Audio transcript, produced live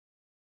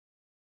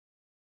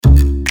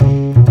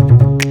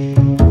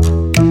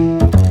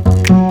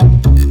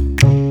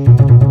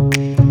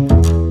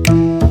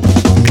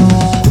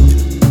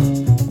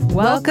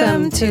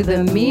to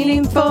the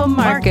Meaningful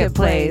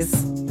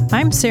Marketplace.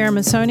 I'm Sarah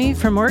Masoni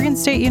from Oregon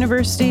State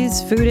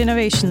University's Food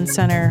Innovation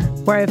Center,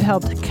 where I've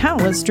helped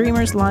countless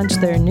dreamers launch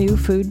their new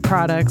food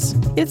products.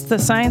 It's the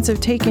science of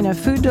taking a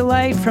food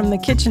delight from the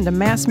kitchen to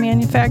mass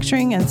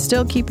manufacturing and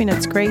still keeping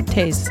its great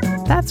taste.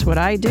 That's what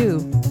I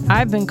do.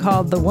 I've been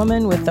called the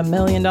woman with the $1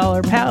 million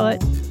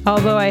palate,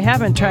 although I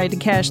haven't tried to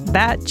cash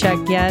that check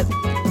yet.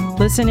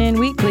 Listen in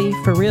weekly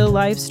for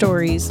real-life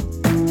stories.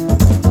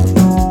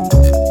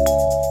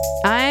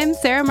 I'm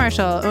Sarah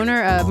Marshall,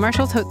 owner of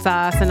Marshall's Hot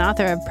Sauce and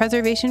author of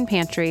Preservation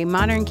Pantry,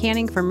 modern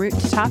canning from root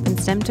to top and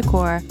stem to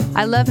core.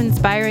 I love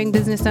inspiring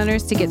business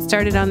owners to get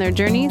started on their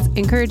journeys,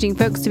 encouraging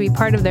folks to be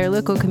part of their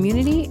local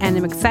community, and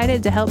I'm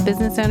excited to help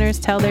business owners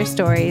tell their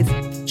stories.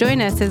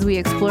 Join us as we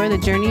explore the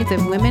journeys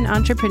of women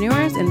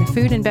entrepreneurs in the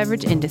food and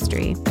beverage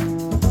industry.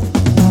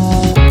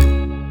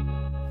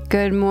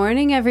 Good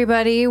morning,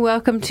 everybody.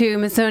 Welcome to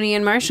Masoni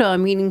and Marshall, a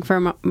meeting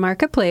for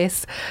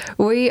Marketplace.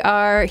 We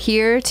are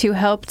here to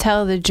help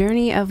tell the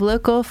journey of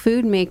local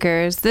food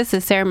makers. This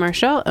is Sarah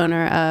Marshall,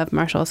 owner of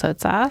Marshall's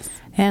Hot Sauce.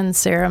 And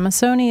Sarah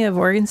Masoni of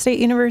Oregon State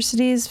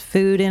University's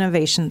Food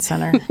Innovation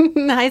Center.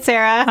 Hi,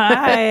 Sarah.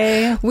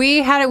 Hi. We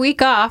had a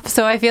week off,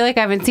 so I feel like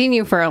I haven't seen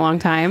you for a long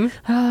time.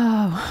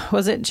 Oh,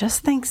 was it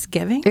just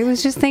Thanksgiving? It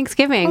was just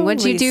Thanksgiving.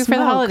 What'd you do for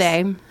the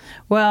holiday?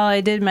 Well, I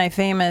did my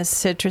famous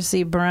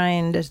citrusy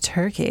brined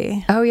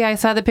turkey. Oh, yeah, I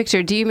saw the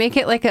picture. Do you make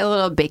it like a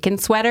little bacon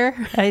sweater?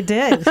 I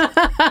did.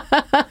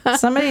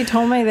 Somebody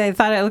told me they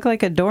thought it looked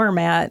like a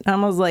doormat. I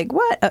was like,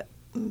 what?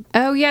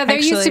 Oh, yeah. There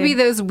used to be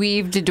those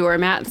weaved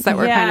doormats that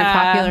were kind of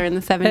popular in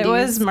the 70s. It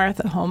was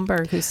Martha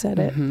Holmberg who said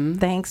it. Mm-hmm.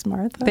 Thanks,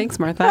 Martha. Thanks,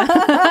 Martha.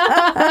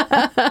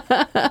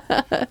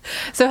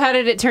 So how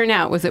did it turn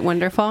out? Was it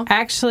wonderful?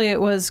 Actually, it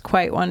was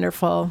quite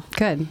wonderful.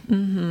 Good.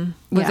 Mm-hmm.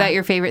 Was that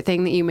your favorite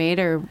thing that you made,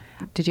 or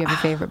did you have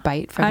a favorite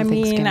bite from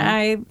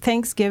Thanksgiving?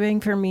 Thanksgiving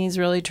for me is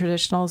really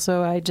traditional,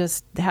 so I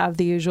just have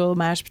the usual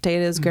mashed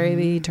potatoes,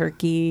 gravy,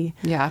 turkey,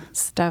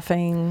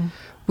 stuffing.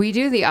 We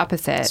do the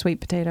opposite. Sweet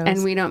potatoes.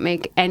 And we don't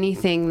make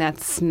anything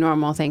that's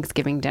normal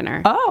Thanksgiving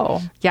dinner.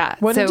 Oh. Yeah.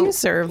 What did you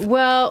serve?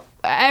 Well,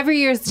 every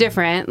year is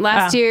different.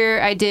 Last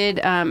year I did,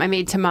 I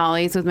made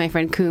tamales with my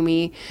friend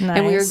Kumi. Nice.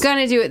 And we were going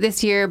to do it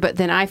this year, but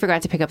then I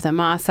forgot to pick up the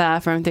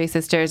masa from Three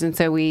Sisters. And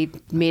so we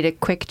made a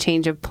quick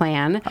change of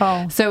plan.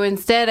 Oh. So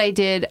instead I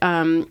did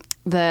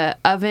the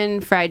oven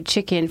fried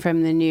chicken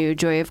from the new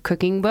Joy of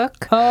Cooking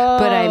book. Oh.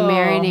 But I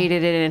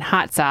marinated it in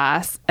hot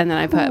sauce. And then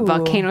I put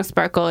volcano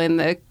sparkle in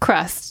the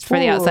crust for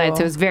the outside.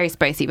 So it was very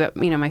spicy. But,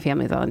 my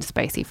family's all into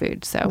spicy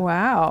food. So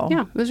wow.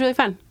 Yeah, it was really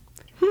fun.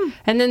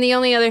 And then the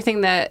only other thing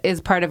that is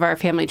part of our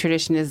family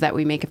tradition is that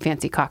we make a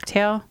fancy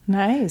cocktail.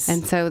 Nice.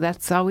 And so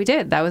that's all we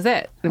did. That was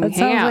it. And that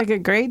sounds like a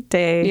great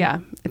day. Yeah,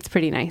 it's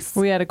pretty nice.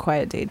 We had a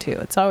quiet day, too.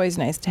 It's always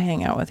nice to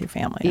hang out with your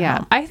family.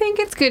 Yeah, I think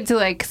it's good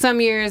to,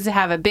 some years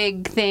have a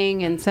big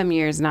thing and some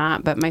years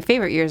not. But my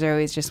favorite years are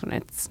always just when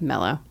it's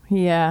mellow.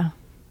 Yeah.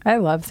 I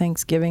love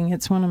Thanksgiving.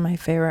 It's one of my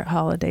favorite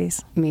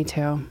holidays. Me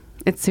too.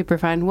 It's super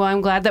fun. Well,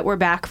 I'm glad that we're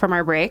back from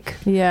our break.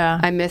 Yeah.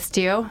 I missed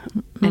you,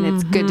 and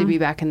it's good to be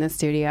back in the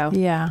studio.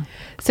 Yeah.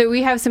 So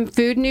we have some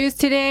food news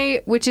today,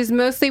 which is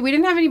mostly, we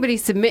didn't have anybody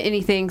submit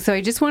anything, so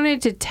I just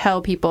wanted to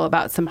tell people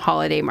about some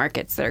holiday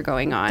markets that are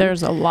going on.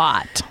 There's a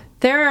lot.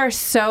 There are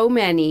so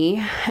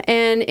many,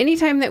 and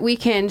anytime that we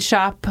can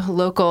shop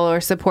local or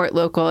support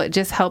local, it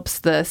just helps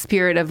the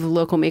spirit of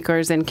local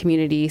makers and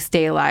community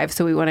stay alive.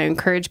 So we want to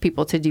encourage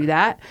people to do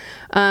that.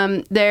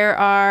 There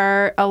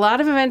are a lot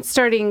of events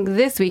starting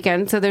this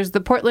weekend. So there's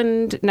the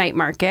Portland Night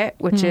Market,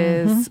 which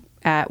is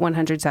at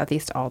 100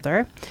 Southeast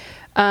Alder.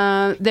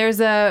 There's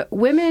a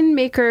Women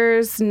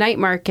Makers Night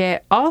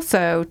Market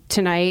also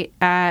tonight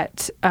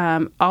at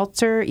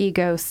Alter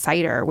Ego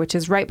Cider, which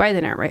is right by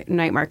the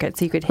night market,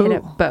 so you could hit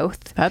up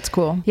both. That's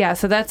cool. Yeah,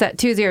 so that's at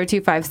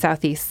 2025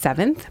 Southeast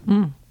 7th.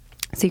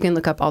 So you can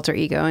look up Alter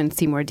Ego and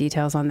see more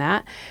details on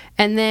that.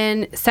 And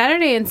then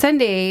Saturday and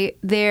Sunday,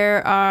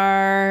 there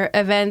are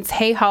events.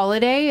 Hey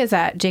Holiday is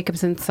at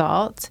Jacobson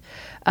Salt.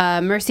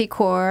 Mercy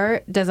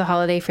Corps does a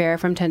holiday fair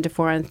from 10 to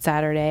 4 on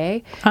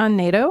Saturday. On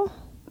NATO?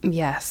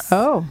 Yes.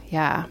 Oh.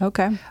 Yeah.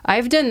 Okay.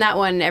 I've done that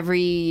one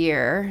every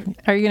year.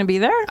 Are you going to be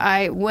there?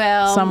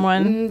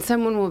 Someone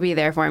will be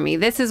there for me.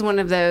 This is one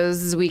of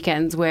those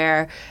weekends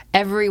where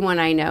everyone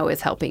I know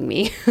is helping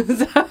me. You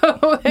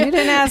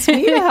didn't ask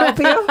me to help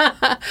you.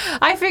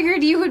 I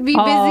figured you would be busy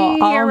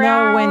I'll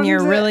around. know when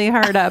you're really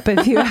hard up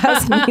if you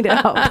ask me to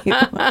help you.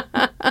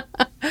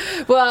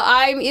 Well,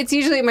 it's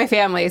usually my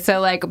family.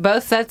 So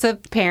both sets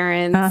of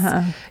parents,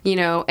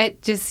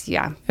 it just,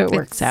 It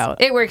works out.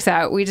 It works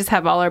out. We just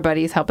have all our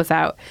buddies help us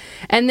out.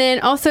 And then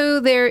also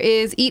there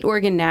is Eat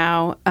Oregon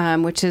Now,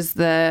 which is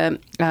the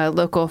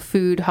local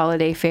food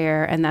holiday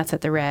fair. And that's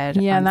at the Red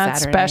on and that's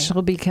Saturday.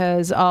 special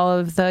because all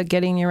of the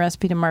Getting Your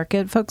Recipe to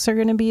Market folks are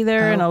going to be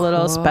there in a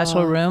little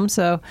special room.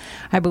 So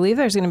I believe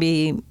there's going to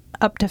be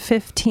up to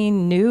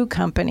 15 new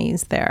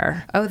companies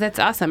there. Oh, that's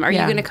awesome. Are you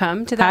going to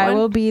come to that one? I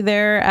will be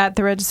there at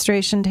the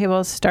registration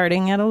table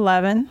starting at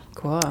 11.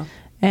 Cool.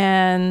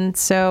 And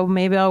so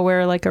maybe I'll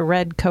wear like a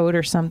red coat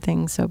or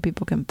something so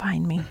people can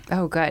find me.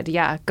 Oh, good.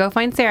 Yeah. Go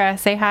find Sarah.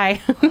 Say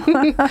hi.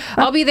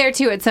 I'll be there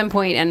too at some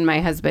point, and my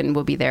husband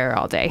will be there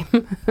all day.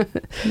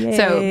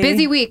 So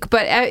busy week,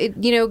 but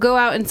go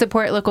out and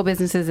support local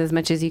businesses as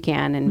much as you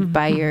can and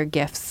buy your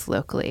gifts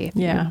locally.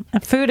 Yeah.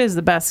 Food is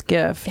the best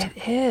gift.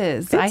 It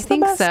is. It's I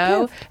think the best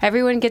so. gift.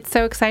 Everyone gets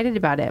so excited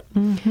about it.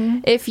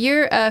 If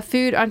you're a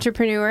food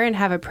entrepreneur and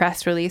have a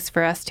press release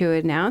for us to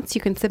announce,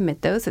 you can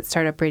submit those at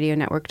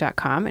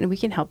startupradionetwork.com. And we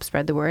can help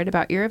spread the word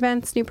about your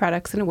events, new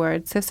products, and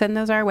awards. So send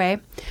those our way.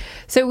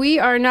 So we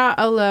are not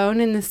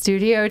alone in the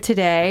studio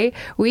today.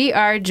 We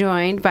are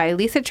joined by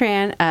Lisa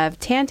Tran of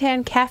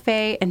Tan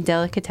Cafe and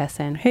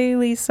Delicatessen. Hey,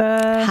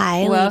 Lisa.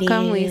 Hi,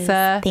 Welcome, ladies.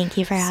 Lisa. Thank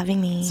you for having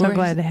me. So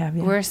glad to have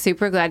you. We're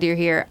super glad you're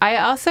here. I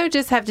also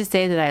just have to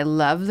say that I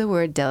love the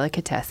word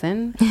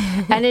delicatessen,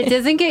 and it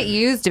doesn't get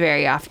used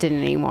very often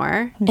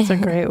anymore. It's a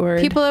great word.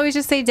 People always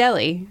just say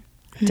deli.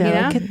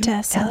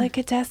 Delicatessen.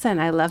 Delicatessen.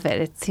 I love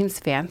it. It seems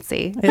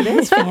fancy. It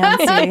is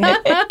fancy.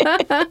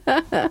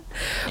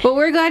 Well,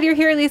 we're glad you're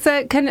here,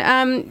 Lisa.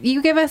 Can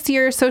you give us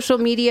your social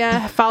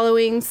media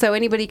following so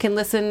anybody can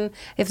listen?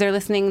 If they're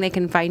listening, they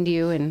can find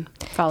you and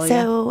follow you.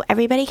 So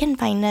everybody can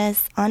find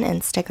us on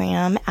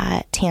Instagram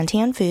at Tan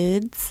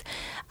Foods.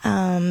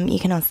 You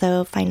can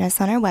also find us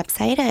on our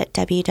website at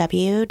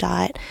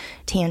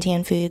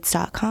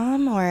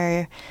www.tantanfoods.com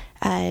or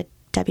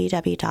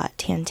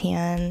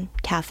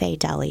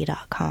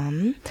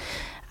www.tantancafedeli.com.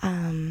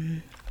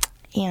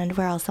 And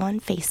we're also on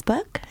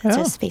Facebook. It's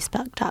just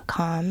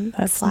facebook.com/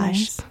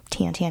 nice.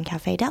 Tan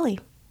Cafe Deli.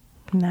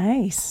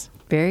 Nice.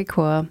 Very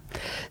cool.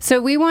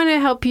 So we want to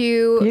help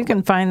you. You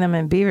can find them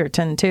in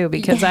Beaverton, too,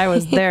 because I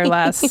was there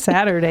last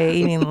Saturday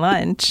eating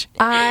lunch.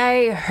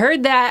 I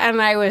heard that,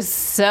 and I was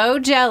so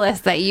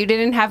jealous that you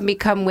didn't have me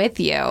come with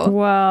you.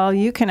 Well,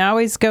 you can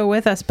always go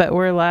with us, but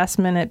we're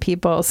last-minute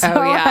people, so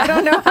yeah. I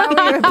don't know how we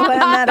would plan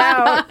that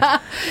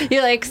out.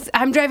 You're like,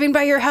 I'm driving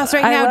by your house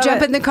right now.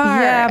 Jump in the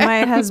car. Yeah,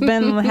 my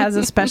husband has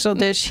a special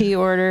dish he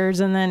orders,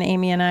 and then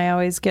Amy and I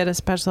always get a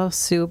special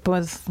soup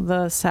with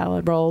the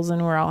salad rolls,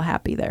 and we're all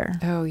happy there.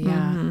 Oh,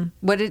 yeah.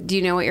 Do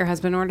you know what your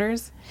husband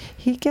orders?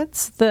 He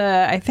gets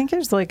I think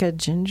there's like a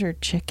ginger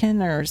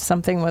chicken or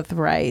something with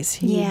rice.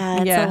 It's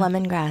a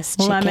lemongrass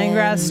chicken.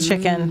 Lemongrass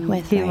chicken.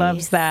 He rice.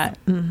 loves that.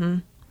 Mm-hmm.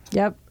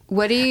 Yep.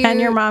 What do you... And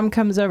your mom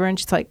comes over and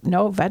she's like,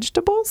 no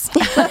vegetables?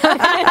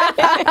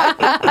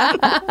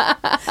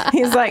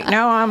 He's like,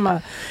 no, I'm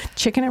a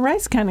chicken and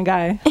rice kind of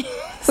guy.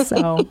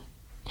 So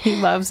he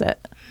loves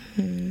it.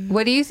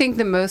 What do you think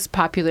the most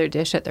popular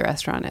dish at the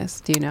restaurant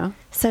is? Do you know?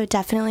 So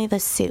definitely the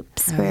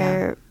soups.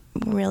 We're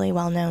really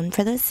well known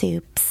for the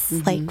soups,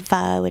 like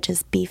pho, which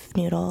is beef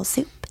noodle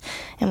soup.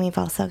 And we've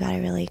also got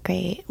a really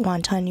great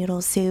wonton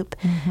noodle soup.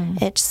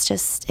 It's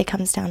just, it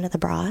comes down to the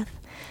broth.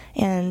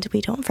 And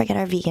we don't forget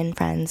our vegan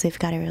friends. We've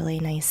got a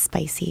really nice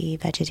spicy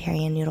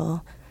vegetarian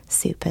noodle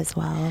soup as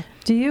well.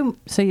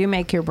 So you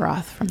make your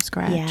broth from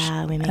scratch?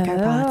 Yeah, we make our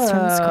broths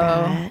from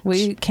scratch.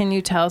 Can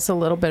you tell us a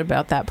little bit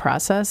about that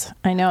process?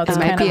 I know it's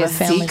might kind be of a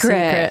family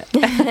secret.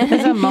 secret.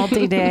 It's a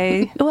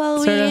multi-day.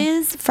 Well, we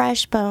use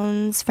fresh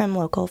bones from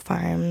local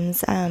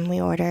farms.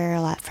 We order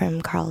a lot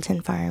from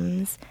Carlton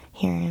Farms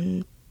here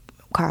in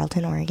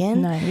Carlton,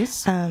 Oregon.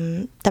 Nice.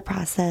 The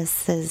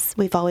process is,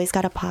 we've always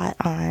got a pot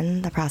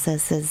on. The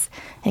process is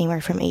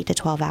anywhere from 8 to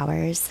 12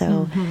 hours.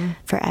 So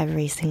for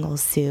every single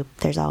soup,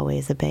 there's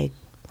always a big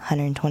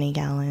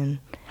 120-gallon.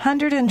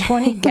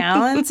 120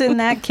 gallons in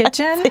that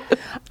kitchen?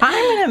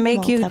 I'm going to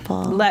make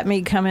Multiple. you let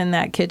me come in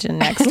that kitchen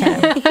next time.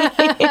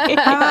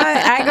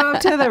 I go up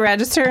to the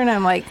register and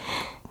I'm like,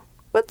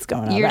 what's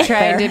going on? You're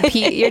trying to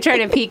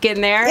peek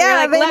in there. Yeah, You're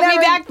like, let me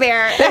back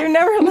there. They've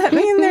never let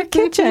me in their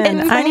kitchen.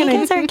 And funny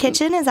because our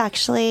kitchen is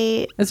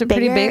actually Is it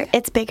pretty big?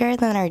 It's bigger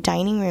than our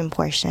dining room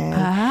portion.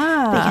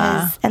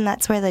 And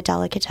that's where the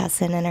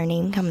delicatessen and our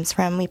name comes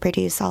from. We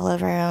produce all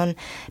of our own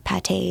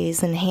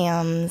pâtés and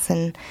hams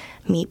and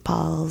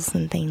meatballs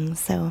and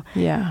things. So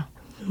yeah,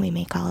 we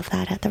make all of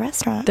that at the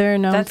restaurant. they're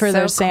known That's for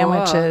their so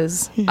cool.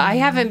 sandwiches. I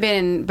haven't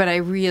been, but I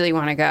really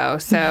want to go.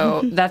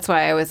 So that's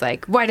why I was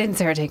like, why didn't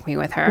Sarah take me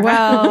with her?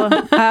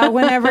 Well,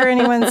 whenever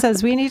anyone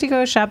says we need to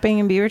go shopping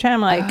in Beaverton,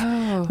 I'm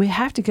like, we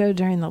have to go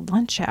during the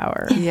lunch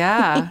hour.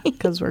 Yeah.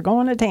 Because we're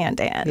going to Tan.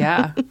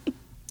 Yeah.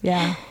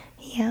 Yeah.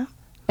 Yeah.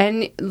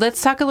 And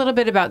let's talk a little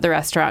bit about the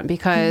restaurant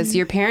because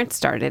your parents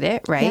started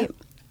it, right? Yep.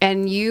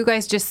 And you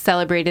guys just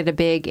celebrated a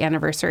big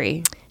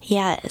anniversary.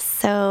 Yes.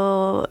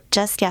 So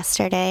just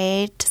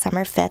yesterday,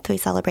 December 5th, we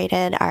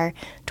celebrated our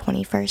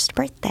 21st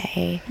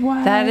birthday.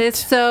 What? That is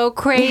so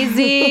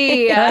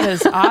crazy. That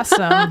is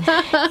awesome.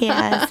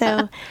 Yeah.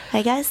 So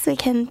I guess we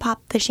can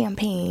pop the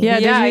champagne. Yeah,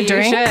 did you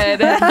drink? should.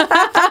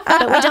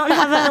 But we don't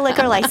have a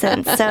liquor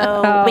license,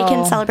 so we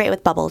can celebrate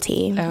with bubble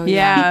tea. Oh,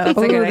 Yeah. That's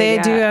a good They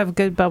idea. do have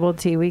good bubble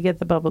tea. We get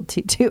the bubble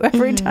tea too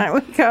every time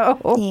we go.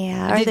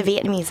 Yeah, or the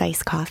Vietnamese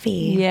iced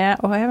coffee. Yeah.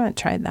 Oh, I haven't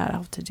tried that. I'll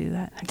have to do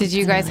that. Did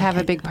you guys have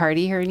a big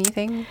party or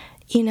anything?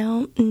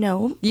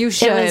 No. You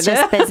should. It was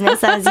just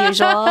business as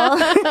usual.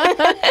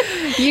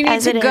 You need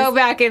As to it go is.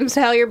 back and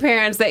tell your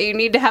parents that you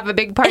need to have a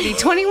big party.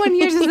 21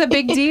 years is a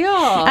big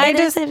deal. It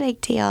is a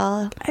big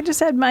deal. I just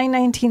had my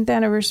 19th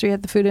anniversary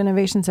at the Food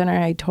Innovation Center.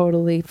 I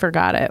totally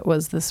forgot it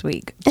was this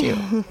week,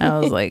 too. I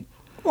was like,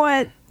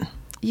 what?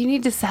 You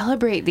need to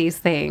celebrate these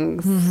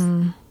things.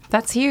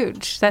 That's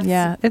huge. That's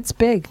Yeah, it's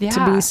big to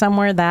Yeah. be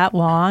somewhere that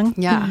long.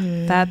 Yeah.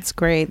 That's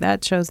great.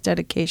 That shows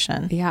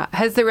dedication. Yeah.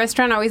 Has the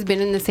restaurant always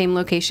been in the same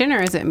location, or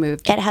has it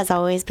moved? It has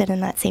always been in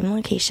that same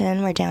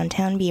location. We're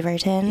downtown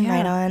Beaverton, Yeah.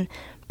 right on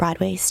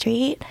Broadway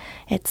Street.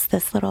 It's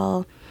this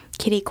little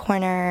kitty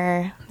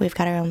corner. We've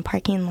got our own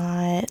parking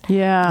lot.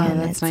 Yeah. And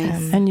that's it's,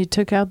 nice. And you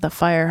took out the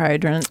fire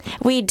hydrant.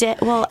 We did.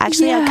 Well,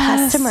 actually, Yes. a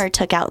customer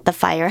took out the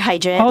fire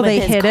hydrant Oh, with they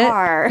his hit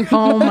car. it?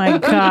 Oh, my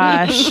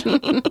gosh.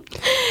 Oops.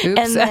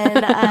 And then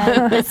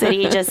the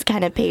city just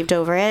kind of paved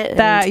over it.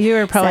 That and you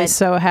were probably said,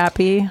 so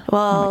happy.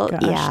 Well, Oh my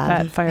gosh, yeah.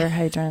 that fire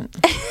hydrant.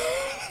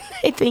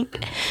 I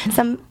think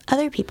some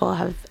other people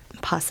have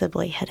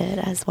possibly hit it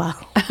as well.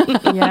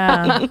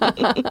 Yeah.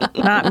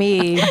 Not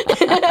me.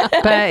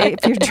 But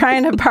if you're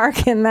trying to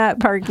park in that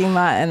parking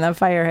lot and the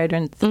fire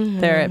hydrant's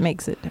there, it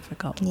makes it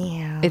difficult.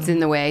 Yeah. It's in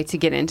the way to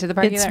get into the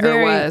parking It's lot,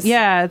 very, or was?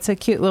 yeah, it's a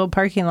cute little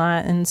parking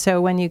lot. And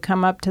so when you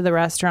come up to the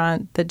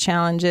restaurant, the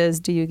challenge is,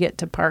 do you get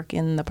to park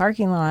in the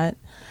parking lot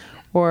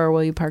or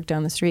will you park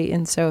down the street?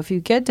 And so if you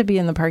get to be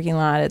in the parking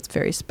lot, it's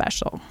very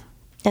special.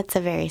 It's a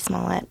very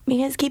small lot.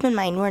 Because keep in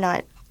mind, we're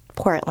not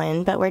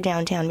Portland, but we're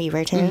downtown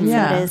Beaverton,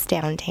 Yeah. so it is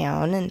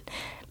downtown, and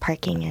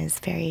parking is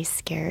very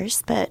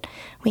scarce. But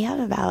we have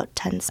about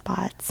 10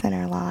 spots in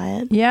our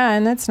lot. Yeah,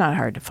 and it's not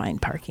hard to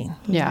find parking.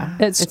 Yeah.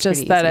 It's just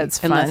pretty that easy, it's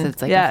fun. Unless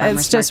it's like a yeah,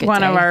 farmer's it's just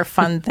market one of day. our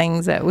fun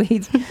things that we're Yeah.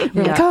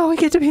 like, oh, we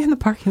get to be in the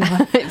parking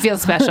lot. It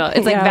feels special.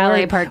 It's like Yeah, valet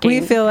we're- parking.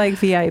 We feel like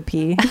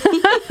VIP.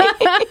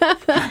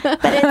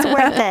 But it's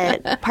worth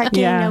it.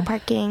 Parking, Yeah. no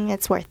parking,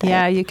 it's worth it.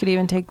 Yeah, you could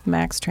even take the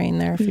Max train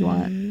there if you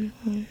want.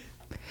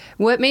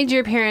 What made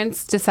your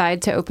parents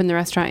decide to open the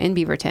restaurant in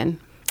Beaverton?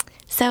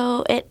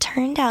 So it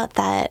turned out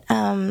that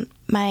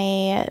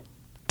my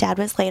dad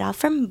was laid off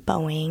from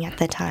Boeing at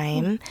the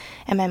time,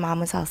 and my mom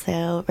was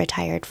also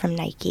retired from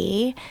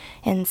Nike.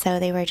 And so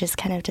they were just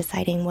kind of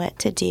deciding what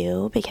to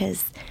do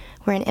because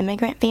we're an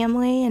immigrant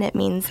family, and it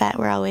means that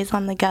we're always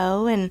on the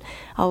go and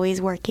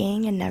always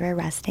working and never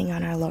resting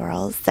on our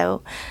laurels.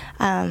 So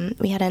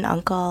we had an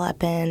uncle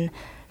up in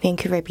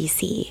Vancouver,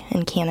 BC,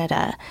 in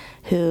Canada,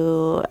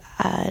 who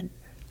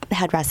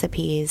had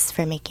recipes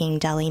for making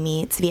deli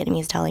meats,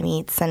 Vietnamese deli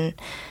meats, and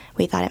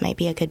we thought it might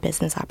be a good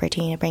business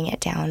opportunity to bring it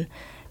down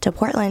to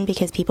Portland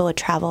because people would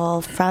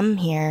travel from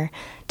here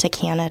to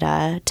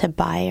Canada to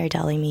buy our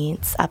deli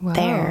meats up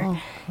there.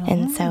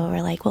 And so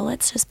we're like, well,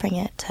 let's just bring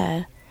it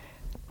to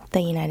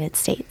the United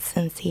States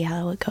and see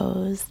how it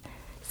goes.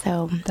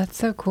 So That's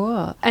so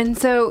cool. And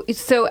so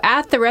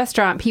at the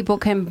restaurant, people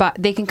can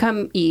they can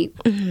come eat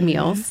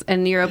meals,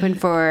 and you're open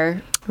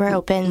for. we're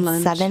open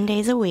Lunch. 7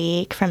 days a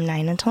week from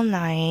 9 until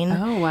 9.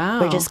 Oh, wow.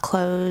 We're just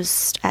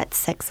closed at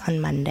 6 on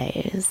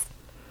Mondays.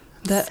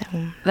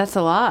 That's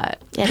a lot.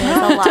 It is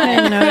a lot. I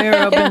didn't know you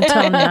were open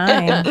till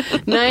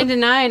 9. 9 to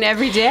 9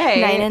 every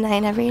day. 9 to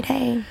 9 every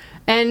day.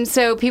 And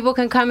so people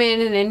can come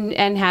in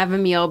and have a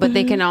meal, but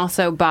they can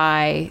also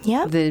buy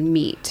Yep. the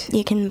meat.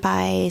 You can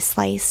buy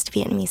sliced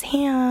Vietnamese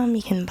ham.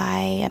 You can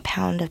buy a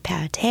pound of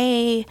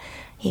pate.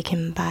 You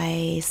can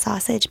buy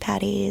sausage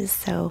patties.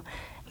 So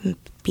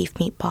beef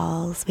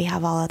meatballs. We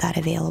have all of that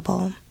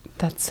available.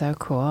 That's so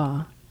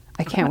cool.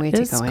 I can't wait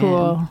to It's go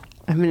cool.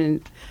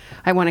 in.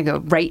 I want to go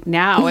right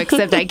now,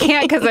 except I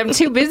can't because I'm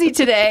too busy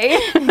today.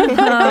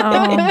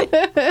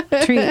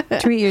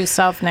 Treat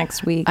yourself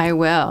next week. I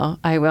will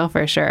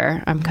for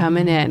sure. I'm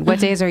coming in. What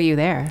days are you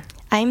there?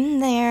 I'm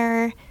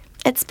there.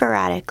 It's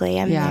sporadically.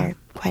 I'm Yeah. there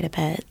quite a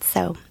bit.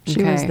 So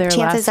She was Okay. there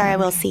chances last are I time.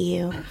 will see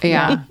you.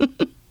 Yeah.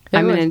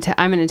 I'm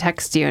gonna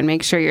text you and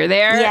make sure you're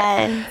there.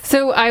 Yes.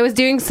 So I was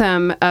doing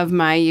some of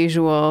my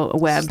usual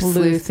web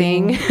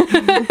sleuthing,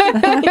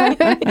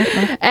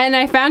 and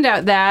I found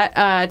out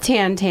that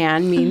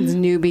Tan means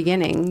new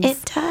beginnings.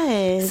 It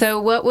does.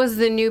 So what was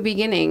the new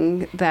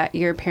beginning that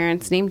your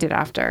parents named it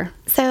after?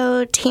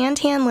 So Tan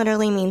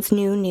literally means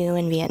new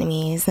in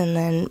Vietnamese, and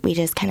then we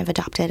just kind of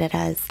adopted it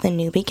as the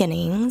new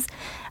beginnings.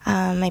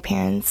 My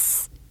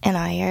parents and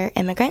I are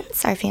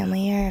immigrants. Our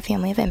family are a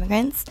family of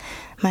immigrants.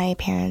 My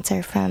parents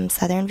are from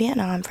southern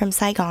Vietnam, from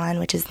Saigon,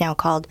 which is now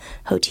called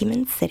Ho Chi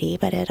Minh City,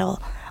 but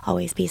it'll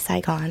always be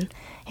Saigon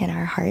in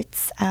our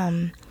hearts.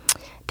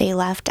 They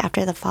left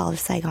after the fall of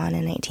Saigon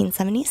in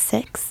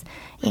 1976,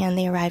 and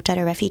they arrived at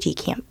a refugee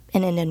camp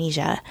in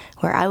Indonesia,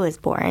 where I was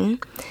born.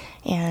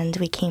 And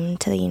we came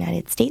to the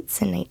United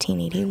States in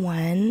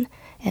 1981,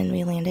 and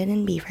we landed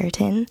in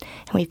Beaverton,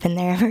 and we've been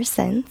there ever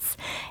since.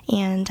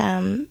 And,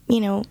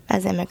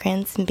 as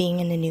immigrants and being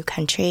in a new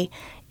country,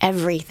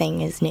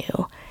 everything is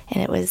new.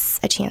 And it was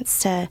a chance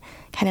to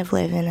kind of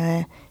live in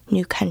a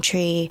new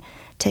country,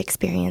 to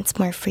experience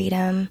more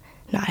freedom,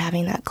 not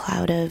having that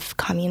cloud of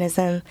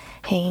communism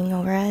hanging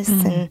over us.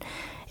 And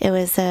it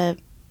was a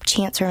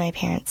chance for my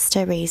parents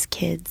to raise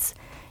kids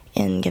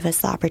and give us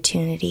the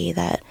opportunity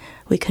that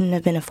we couldn't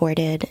have been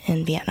afforded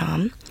in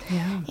Vietnam.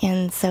 Yeah.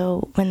 And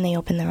so when they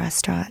opened the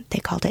restaurant, they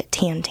called it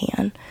Tan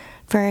Tan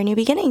for a new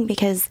beginning,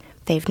 because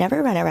they've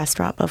never run a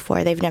restaurant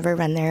before. They've never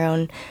run their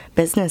own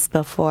business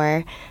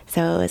before.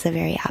 So it was a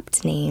very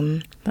apt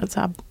name.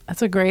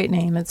 That's a great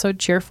name. It's so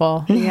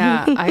cheerful.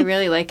 Yeah, I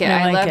really like it.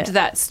 I like loved it.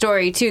 that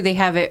story too. They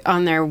have it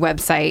on their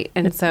website,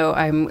 and so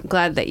I'm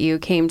glad that you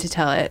came to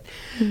tell it.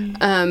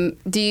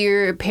 Do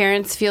your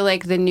parents feel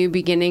like the new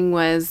beginning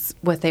was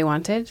what they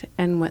wanted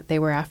and what they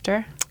were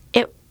after?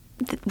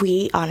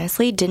 We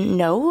honestly didn't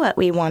know what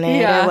we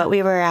wanted or what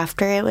we were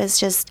after. It was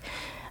just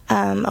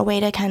a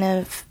way to kind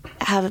of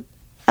have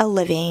a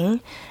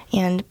living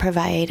and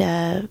provide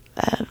a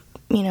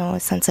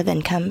sense of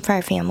income for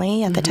our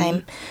family at the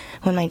time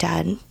when my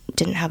dad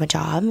didn't have a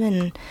job.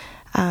 And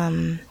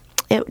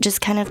it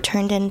just kind of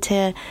turned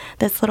into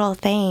this little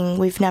thing.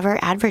 We've never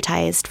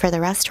advertised for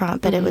the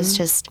restaurant, but it was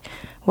just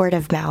word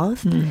of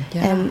mouth.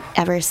 And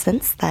ever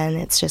since then,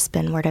 it's just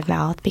been word of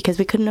mouth, because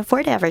we couldn't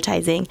afford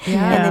advertising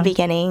in the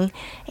beginning.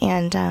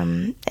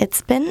 And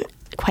it's been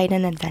quite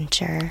an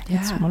adventure.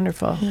 It's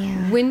wonderful.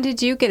 Yeah. When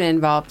did you get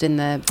involved in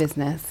the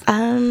business?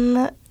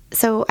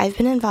 So I've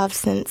been involved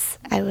since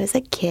I was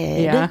a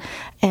kid. Yeah.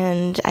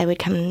 And I would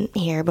come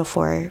here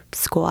before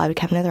school. I would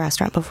come to the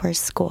restaurant before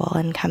school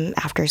and come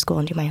after school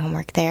and do my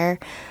homework there.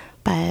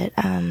 But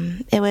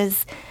it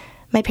was,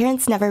 my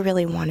parents never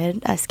really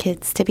wanted us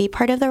kids to be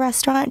part of the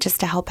restaurant, just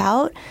to help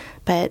out.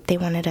 But they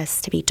wanted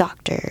us to be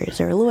doctors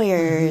or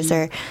lawyers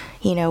or,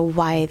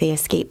 why they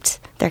escaped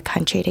their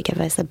country to give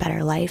us a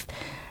better life.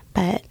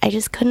 But I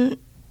just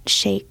couldn't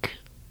shake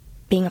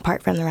being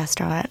apart from the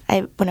restaurant.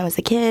 When I was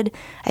a kid,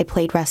 I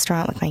played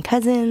restaurant with my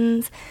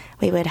cousins.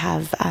 We would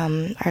have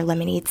our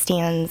lemonade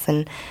stands,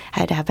 and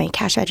I had to have my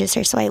cash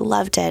register, so I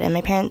loved it. And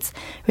my parents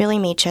really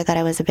made sure that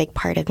I was a big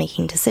part of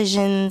making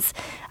decisions.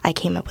 I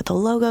came up with a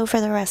logo for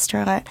the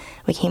restaurant.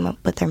 We came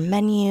up with their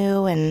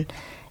menu, and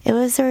it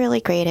was a really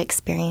great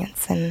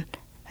experience, and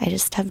I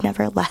just have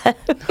never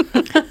left.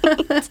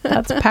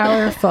 That's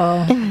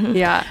powerful.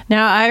 Yeah.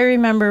 Now, I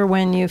remember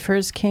when you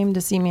first came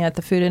to see me at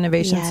the Food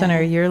Innovation Yeah. Center,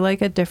 you're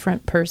like a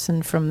different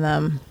person from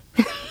them.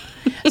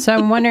 So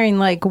I'm wondering,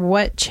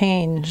 what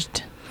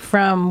changed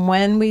from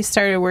when we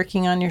started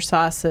working on your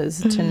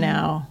sauces to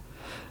now?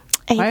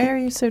 Why are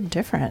you so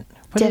different?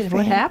 What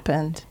Different.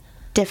 happened?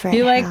 Different.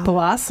 You how?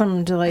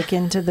 blossomed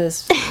into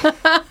this.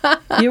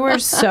 You were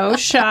so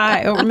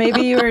shy, or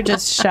maybe you were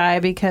just shy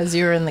because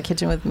you were in the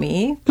kitchen with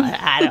me.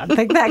 I don't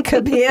think that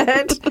could be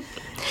it.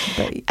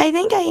 But I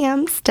think I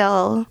am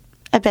still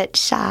a bit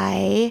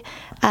shy.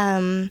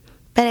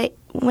 But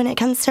when it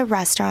comes to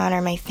restaurant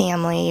or my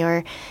family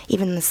or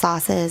even the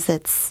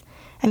sauces,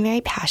 I'm very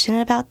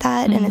passionate about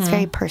that, and it's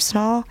very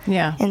personal.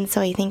 Yeah. And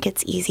so I think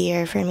it's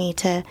easier for me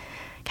to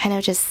kind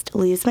of just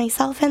lose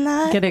myself in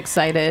that. get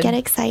excited.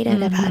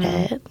 About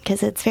it,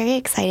 because it's very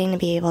exciting to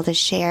be able to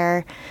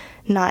share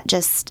not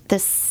just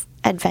this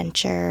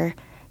adventure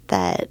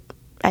that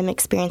I'm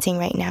experiencing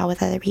right now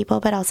with other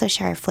people, but also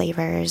share our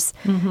flavors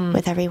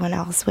with everyone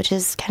else, which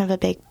is kind of a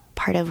big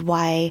part of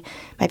why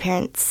my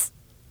parents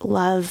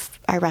love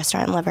our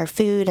restaurant and love our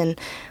food and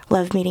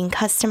love meeting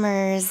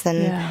customers,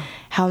 and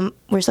how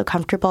we're so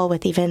comfortable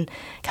with even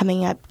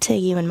coming up to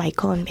you and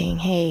Michael and being,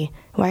 hey,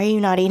 why are you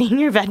not eating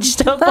your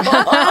vegetables? Because,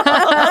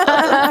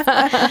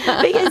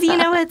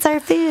 it's our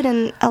food.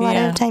 And a lot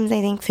of times I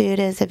think food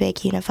is a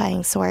big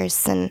unifying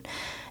source, and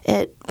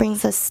it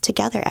brings us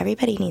together.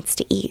 Everybody needs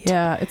to eat.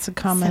 Yeah, it's a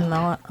common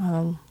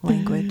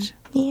language.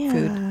 Yeah.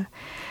 Food.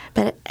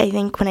 But I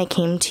think when I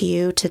came to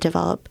you to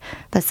develop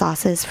the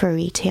sauces for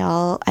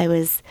retail, I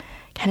was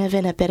kind of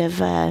in a bit of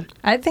a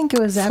I think it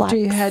was after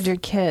you flux. had your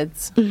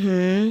kids.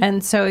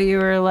 And so you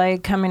were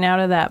coming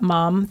out of that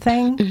mom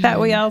thing that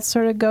we all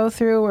sort of go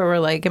through, where we're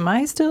like, am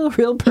I still a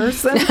real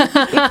person?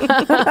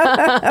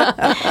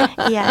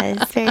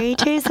 Yes, very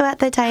true. So at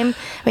the time,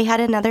 we had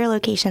another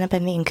location up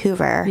in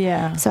Vancouver.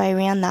 Yeah. So I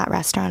ran that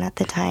restaurant at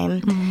the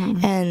time.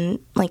 And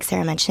like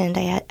Sarah mentioned,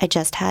 I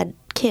just had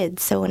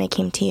kids. So when I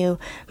came to you,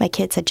 my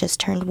kids had just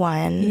turned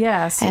 1.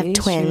 Yeah, I see, have she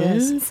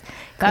twins. is.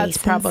 That's Grace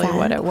and probably Seth.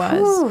 what it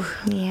was.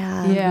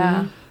 Yeah.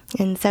 Yeah.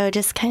 And so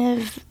just kind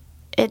of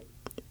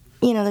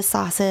the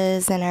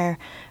sauces and our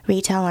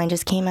retail line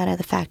just came out of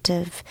the fact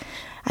of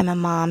I'm a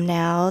mom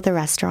now. The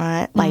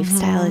restaurant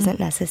lifestyle isn't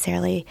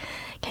necessarily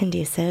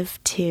conducive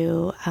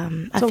to a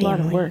family. It's a lot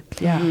of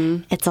work. Yeah.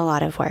 It's a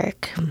lot of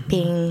work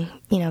being,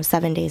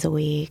 7 days a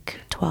week,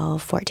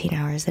 12, 14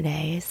 hours a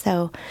day.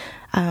 So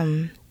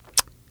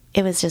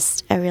it was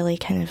just a really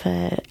kind of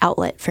a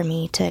outlet for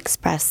me to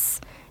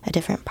express a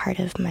different part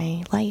of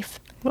my life.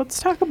 Let's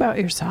talk about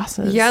your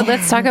sauces. Yeah,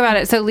 let's talk about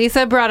it. So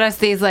Lisa brought us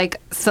these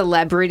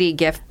celebrity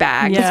gift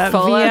bags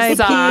full VIP. of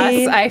sauce.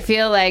 I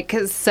feel like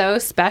so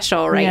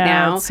special right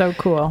now. It's so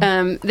cool.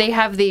 They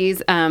have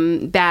these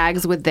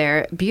bags with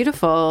their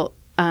beautiful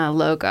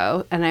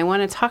logo, and I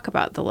want to talk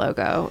about the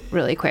logo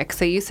really quick.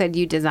 So you said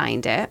you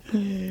designed it,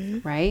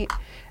 right?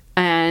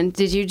 And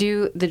did you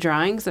do the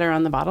drawings that are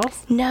on the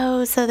bottles?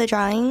 No, so the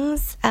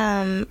drawings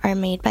are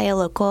made by a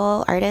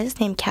local artist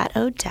named Kat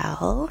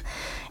Odell.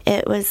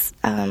 It was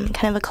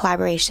kind of a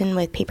collaboration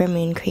with Paper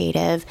Moon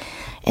Creative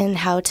in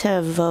how to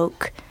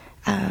evoke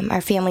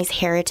our family's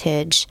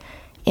heritage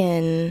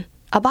in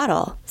a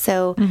bottle.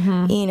 So,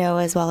 you know,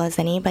 as well as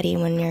anybody,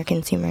 when you're a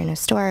consumer in a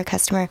store, a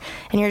customer,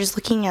 and you're just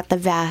looking at the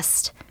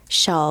vast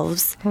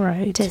shelves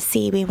to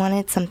see, we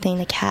wanted something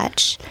to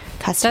catch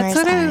customers'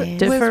 eyes.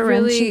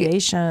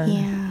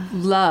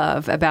 Differentiation.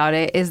 Love about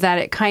it is that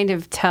it kind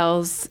of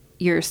tells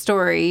your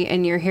story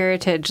and your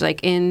heritage, like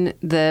in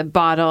the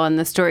bottle and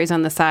the stories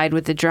on the side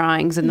with the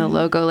drawings and the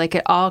logo. Like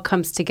it all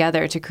comes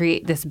together to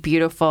create this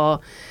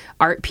beautiful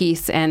art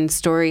piece and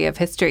story of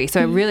history.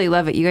 So I really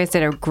love it. You guys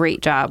did a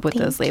great job with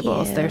those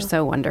labels. You. They're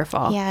so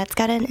wonderful. Yeah, it's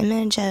got an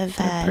image of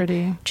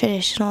a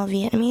traditional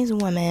Vietnamese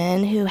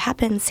woman who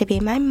happens to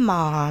be my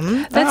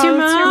mom. That's your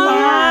mom?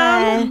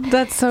 Yeah.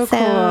 That's so cool.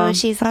 So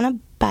she's on a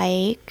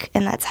bike,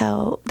 and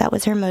that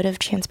was her mode of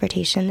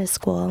transportation to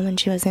school when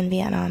she was in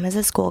Vietnam as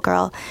a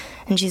schoolgirl.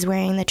 And she's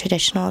wearing the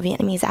traditional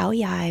Vietnamese áo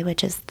dài,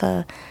 which is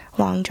the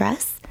long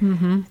dress.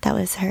 That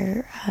was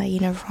her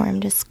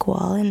uniform to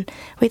school. And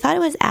we thought it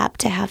was apt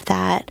to have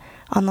that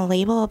on the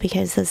label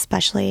because,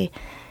 especially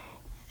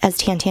as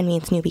Tan Tan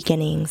means new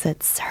beginnings,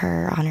 it's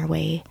her on her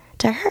way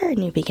to her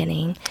new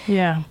beginning.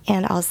 Yeah.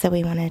 And also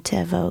we wanted to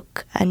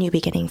evoke a new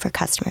beginning for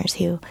customers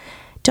who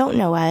don't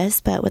know us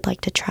but would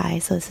like to try.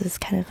 So this is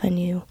kind of a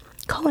new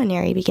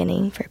culinary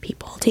beginning for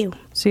people too.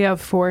 So you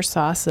have 4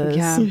 sauces.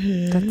 Yeah,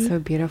 that's so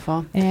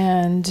beautiful.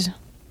 And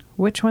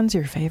which one's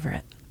your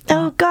favorite?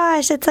 Oh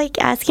gosh, it's like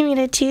asking me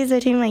to choose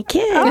between my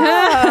kids.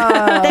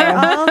 They're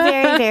all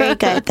very, very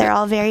good. They're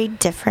all very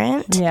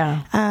different.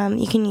 Yeah.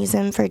 You can use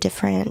them for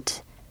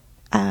different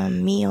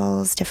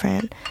meals,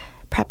 different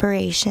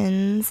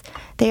preparations.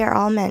 They are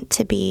all meant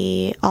to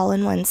be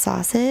all-in-one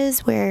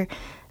sauces where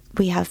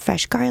we have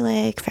fresh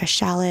garlic, fresh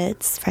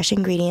shallots, fresh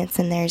ingredients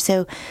in there.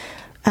 So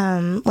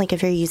like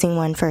if you're using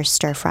one for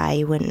stir fry,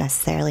 you wouldn't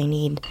necessarily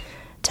need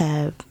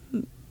to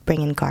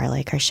bring in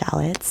garlic or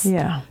shallots.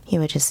 Yeah. You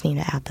would just need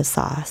to add the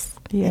sauce.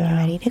 Yeah. And you're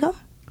ready to go.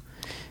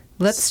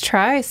 Let's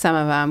try some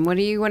of them. What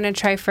do you want to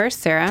try first,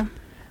 Sarah?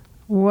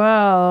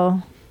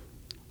 Well,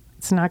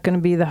 it's not going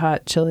to be the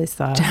hot chili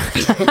sauce.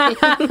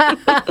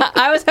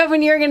 I was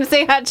hoping you were going to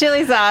say hot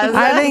chili sauce.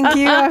 I think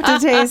you have to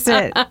taste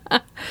it.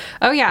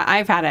 Oh, yeah,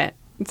 I've had it.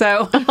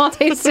 So I'll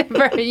taste it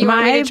for you.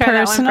 Want me My to try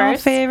that one personal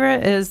first?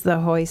 favorite is the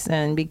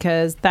hoisin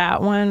because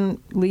that one,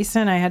 Lisa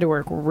and I had to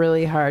work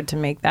really hard to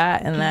make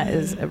that, and that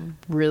is a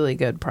really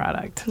good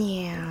product.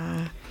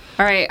 Yeah.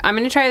 All right, I'm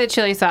going to try the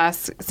chili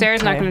sauce.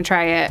 Sarah's not Okay. going to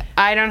try it.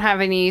 I don't have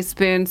any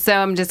spoons, so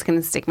I'm just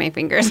going to stick my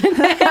fingers in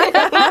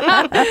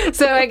it.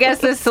 So I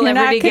guess the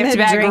celebrity gonna gift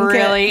bag drink it.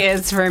 really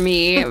is for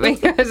me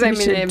because I'm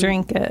You going should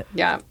drink it.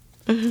 Yeah.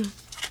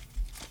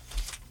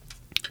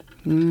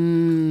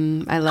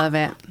 I love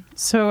it.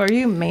 So are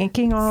you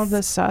making all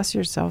the sauce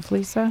yourself,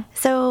 Lisa?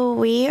 So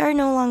we are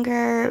no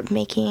longer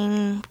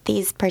making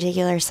these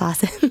particular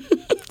sauces.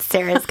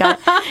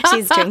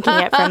 She's drinking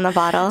it from the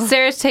bottle.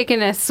 Sarah's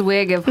taking a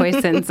swig of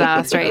hoisin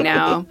sauce right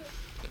now.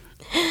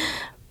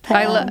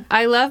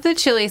 I love the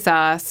chili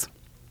sauce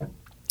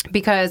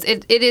because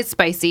it is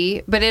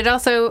spicy, but it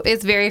also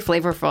is very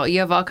flavorful. You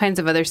have all kinds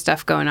of other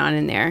stuff going on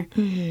in there,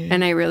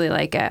 and I really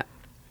like it.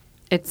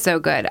 It's so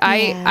good.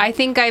 Yeah. I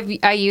think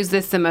I use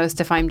this the most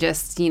if I'm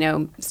just,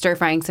 stir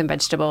frying some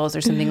vegetables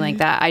or something like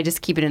that. I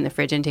just keep it in the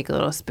fridge and take a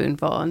little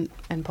spoonful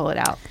and pull it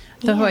out.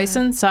 The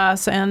hoisin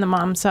sauce and the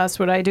mom sauce,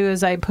 what I do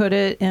is I put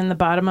it in the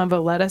bottom of a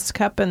lettuce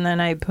cup and then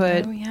I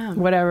put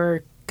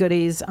whatever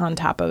goodies on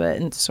top of it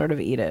and sort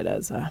of eat it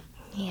as a...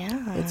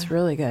 Yeah. It's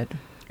really good.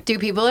 Do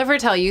people ever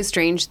tell you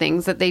strange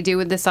things that they do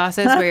with the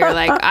sauces where you're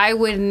like, I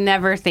would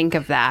never think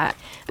of that?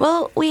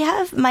 Well,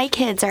 my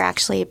kids are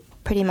actually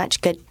pretty much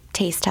good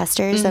taste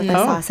testers of the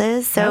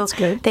sauces. So that's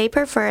good. they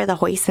prefer the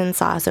hoisin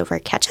sauce over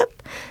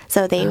ketchup.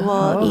 So they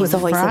will use the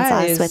with hoisin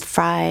fries. sauce with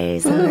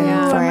fries. And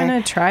then for, I'm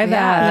going to try that.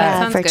 that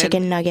sounds for good.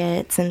 chicken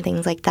nuggets and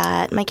things like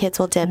that. My kids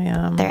will dip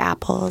their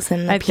apples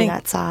in the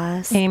peanut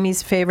sauce.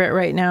 Amy's favorite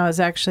right now is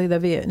actually the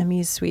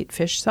Vietnamese sweet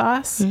fish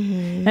sauce.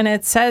 And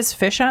it says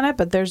fish on it,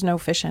 but there's no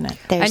fish in it.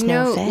 There's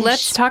no fish.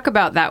 Let's talk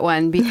about that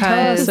one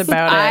because us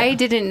about it. I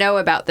didn't know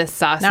about this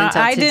sauce Now,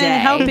 until I today. didn't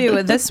help you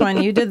with this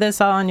one. You did this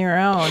all on your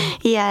own.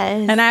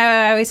 Yes. And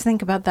I always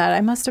think about that.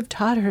 I must have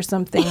taught her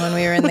something when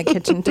we were in the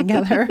kitchen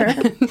together.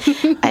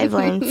 I've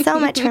learned so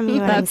much from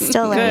you, and I'm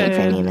still learning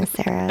from you, Miss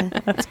Sarah.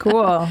 That's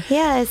cool.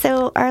 Yeah,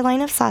 so our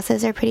line of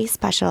sauces are pretty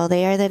special.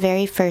 They are the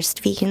very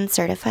first vegan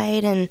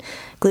certified and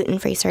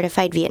gluten-free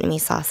certified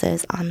Vietnamese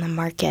sauces on the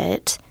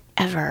market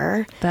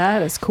ever.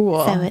 That is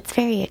cool. So it's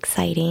very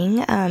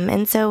exciting.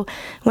 And so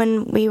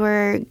when we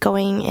were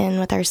going in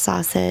with our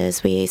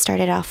sauces, we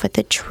started off with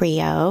the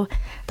trio,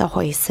 the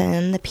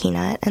hoisin, the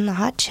peanut, and the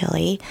hot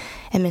chili.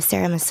 And Miss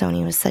Sarah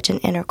Masoni was such an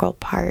integral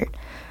part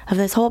of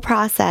this whole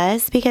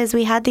process because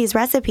we had these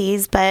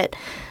recipes, but,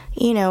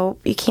 you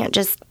can't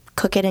just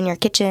cook it in your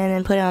kitchen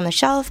and put it on the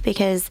shelf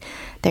because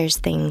there's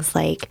things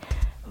like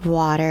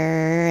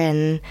water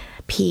and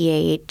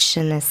pH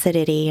and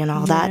acidity and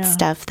all that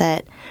stuff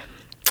that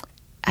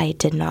I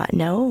did not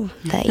know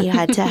that you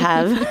had to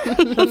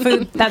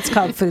have. That's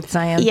called food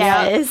science.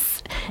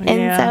 Yes.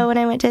 And so when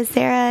I went to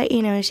Sarah,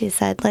 she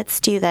said, let's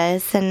do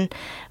this. And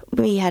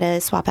we had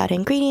to swap out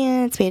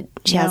ingredients.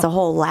 She has a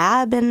whole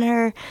lab in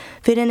her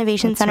Food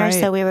Innovation Center. Right.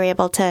 So we were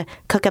able to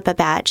cook up a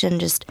batch and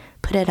just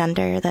put it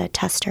under the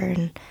tester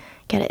and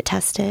get it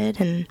tested.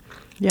 And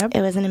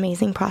it was an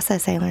amazing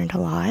process. I learned a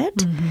lot.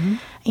 Mm-hmm.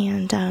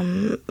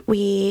 And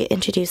we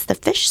introduced the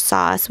fish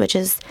sauce, which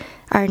is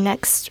our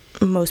next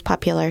most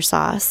popular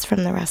sauce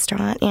from the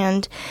restaurant.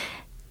 And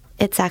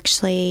it's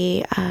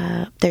actually,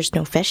 there's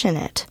no fish in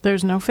it.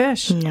 There's no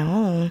fish?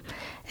 No.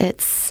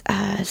 It's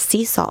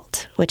sea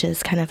salt, which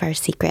is kind of our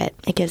secret.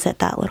 It gives it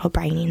that little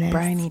brininess.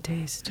 Briny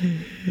taste.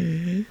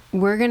 Mm-hmm.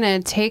 We're going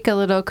to take a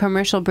little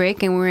commercial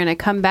break, and we're going to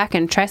come back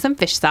and try some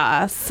fish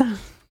sauce.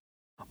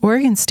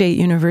 Oregon State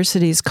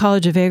University's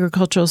College of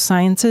Agricultural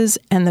Sciences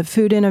and the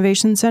Food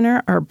Innovation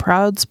Center are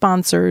proud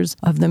sponsors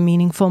of the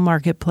Meaningful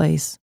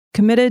Marketplace,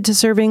 committed to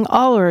serving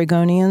all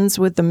Oregonians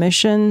with the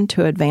mission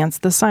to advance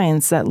the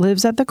science that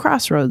lives at the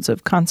crossroads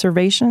of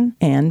conservation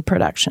and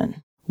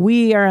production.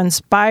 We are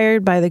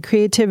inspired by the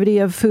creativity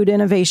of food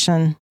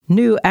innovation,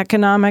 new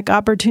economic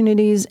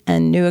opportunities,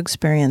 and new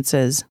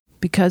experiences,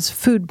 because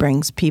food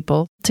brings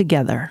people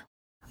together.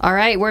 All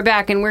right, we're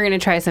back, and we're going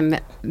to try some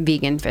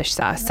vegan fish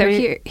sauce. So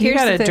here's you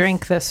got to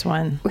drink this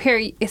one.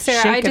 Here,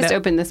 Sarah, I just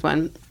opened this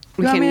one.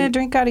 You want me to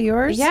drink out of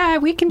yours? Yeah,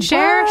 we can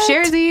share. What?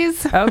 Share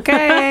these.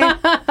 Okay.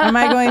 Am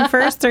I going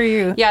first or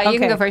you? Yeah, you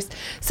can go first.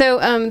 So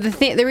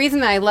the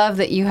reason I love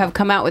that you have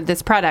come out with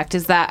this product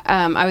is that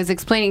I was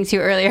explaining to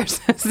you earlier,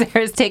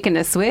 Sarah's taking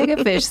a swig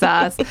of fish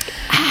sauce. That's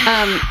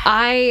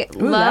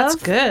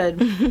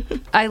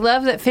good. I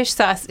love that fish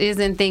sauce is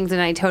in things,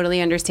 and I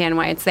totally understand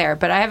why it's there.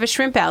 But I have a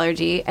shrimp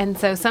allergy, and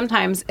so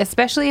sometimes,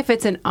 especially if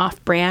it's an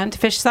off-brand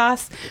fish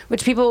sauce,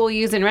 which people will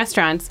use in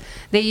restaurants,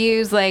 they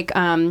use like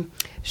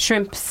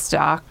shrimp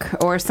stock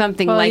or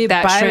something like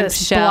that. Buy shrimp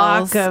this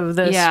shells. Block of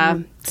this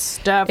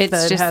stuff it's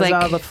that just has like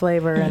all the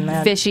flavor in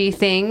that. Fishy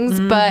things,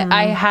 but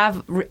I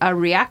have a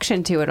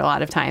reaction to it a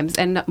lot of times.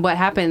 And what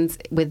happens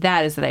with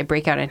that is that I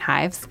break out in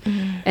hives.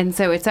 And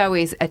so it's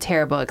always a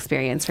terrible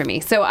experience for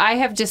me. So I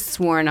have just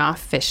sworn off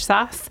fish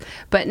sauce,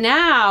 but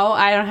now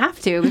I don't have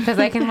to because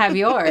I can have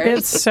yours.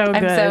 It's so good.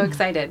 I'm so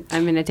excited.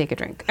 I'm going to take a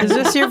drink. Is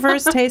this your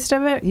first taste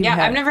of it?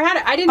 I've never had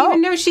it. I didn't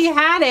even know she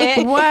had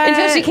it What?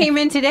 until she came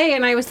in today.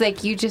 And I was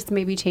like, you just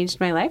maybe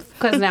changed my life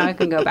because now I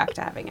can go back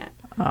to having it.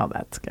 Oh,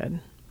 that's good.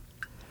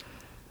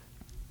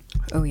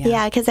 Oh, yeah.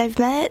 Yeah, because I've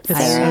met It's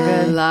Sarah. so good.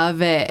 I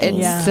love it.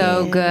 It's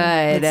so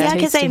good. Yeah,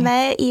 because I tasty.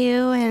 met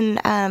you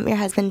and your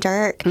husband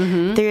Dirk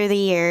through the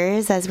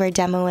years as we're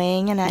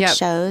demoing and at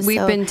shows.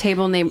 We've been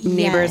table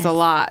neighbors a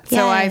lot.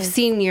 So I've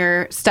seen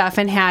your stuff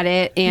and had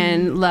it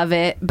and love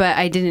it, but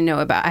I didn't know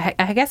about it.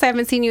 I guess I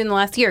haven't seen you in the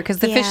last year because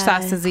the fish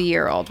sauce is a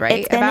year old, right?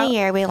 It's been a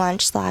year. We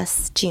launched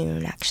last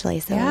June, actually,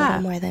 so a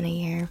little more than a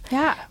year.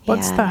 Yeah.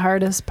 What's the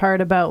hardest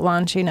part about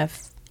launching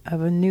of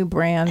a new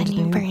brand? A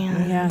new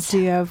brand. Yeah. Do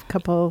you have a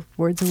couple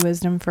words of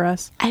wisdom for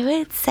us? I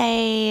would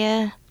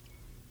say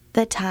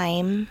the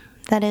time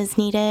that is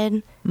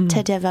needed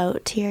to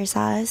devote to your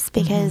sauce,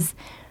 because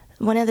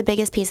one of the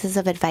biggest pieces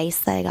of advice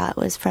that I got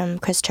was from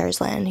Chris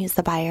Chersland, who's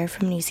the buyer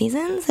from New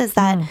Seasons, is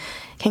that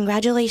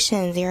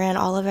congratulations, you're in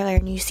all of our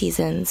New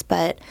Seasons,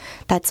 but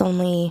that's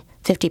only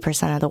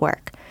 50% of the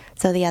work.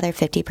 So the other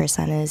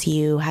 50% is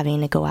you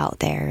having to go out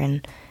there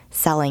and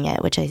selling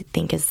it, which I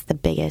think is the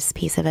biggest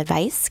piece of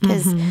advice,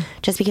 because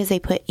just because they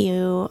put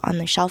you on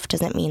the shelf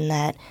doesn't mean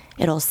that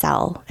it'll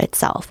sell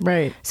itself.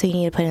 Right. So you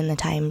need to put in the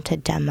time to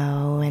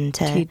demo and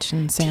to Teach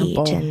and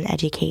sample. teach and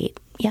educate.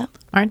 Yep.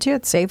 Aren't you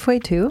at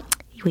Safeway too?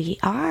 We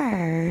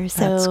are.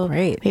 So That's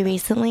great. We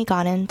recently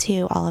got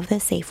into all of the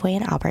Safeway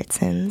and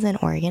Albertsons in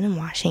Oregon and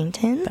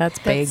Washington. That's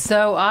big. That's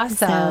so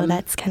awesome. So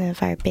that's kind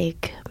of our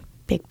big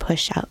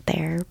push out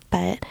there.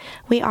 But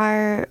we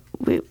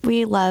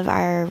love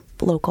our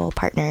local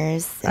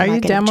partners. Are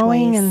you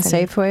demoing in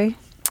Safeway?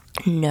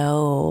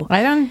 No.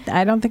 I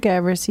don't think I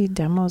ever see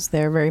demos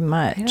there very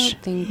much. I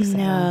don't think so.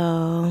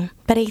 No.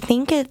 But I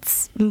think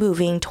it's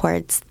moving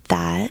towards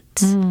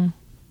that.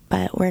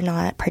 But we're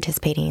not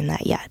participating in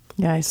that yet.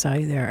 Yeah, I saw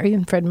you there. Are you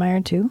in Fred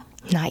Meyer too?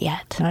 Not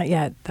yet. Not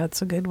yet.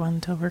 That's a good one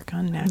to work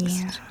on next.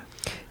 Yeah.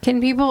 Can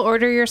people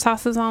order your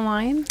sauces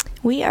online?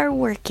 We are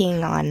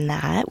working on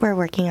that. We're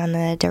working on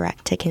the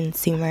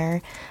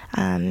direct-to-consumer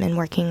and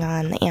working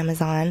on the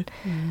Amazon.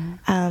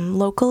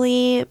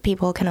 Locally,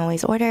 people can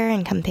always order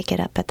and come pick it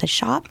up at the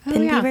shop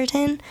in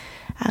Beaverton.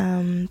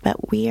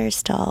 But we are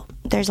still,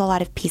 there's a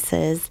lot of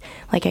pieces.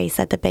 Like I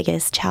said, the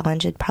biggest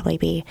challenge would probably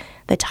be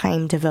the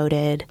time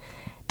devoted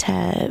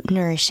to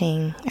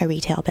nourishing a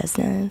retail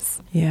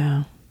business.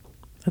 Yeah.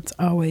 That's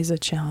always a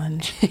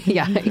challenge.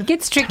 Yeah, it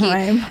gets tricky.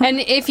 And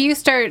if you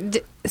start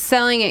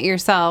selling it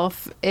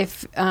yourself,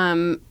 if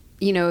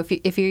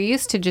you're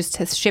used to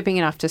just shipping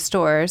it off to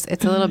stores,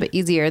 it's a little bit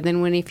easier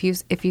than when if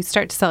you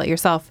start to sell it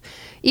yourself,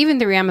 even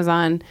through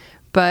Amazon,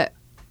 but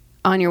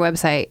on your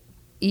website,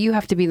 you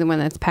have to be the one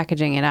that's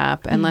packaging it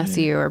up unless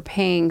you are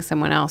paying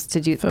someone else to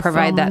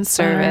provide that Fulfillment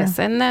center. service.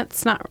 And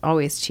that's not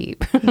always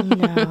cheap.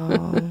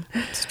 No.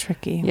 It's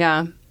tricky.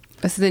 Yeah.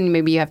 So then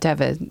maybe you have to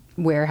have a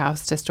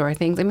warehouse to store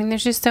things. I mean,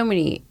 there's just so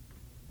many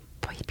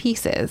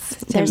pieces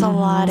There's a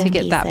lot to of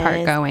get that part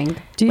pieces. going.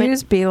 Do you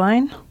use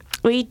Beeline?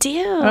 We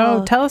do.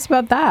 Oh, tell us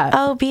about that.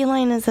 Oh,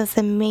 Beeline is this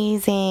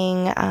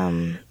amazing,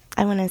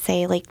 I want to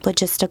say, like,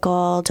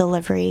 logistical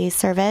delivery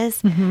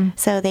service.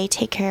 So they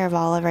take care of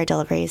all of our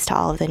deliveries to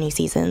all of the new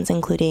seasons,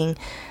 including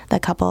the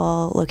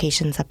couple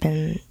locations up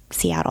in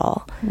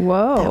Seattle that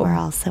Whoa. we're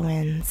also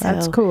in. So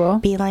That's cool.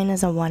 Beeline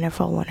is a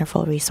wonderful,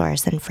 wonderful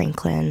resource, and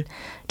Franklin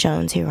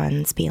Jones, who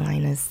runs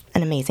Beeline, is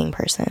an amazing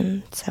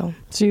person. So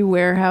Do you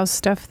warehouse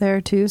stuff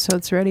there too, so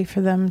it's ready for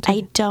them to?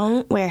 I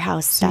don't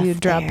warehouse stuff. you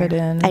drop there. it in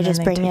and I then just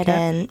they bring take it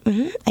it?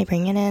 in. I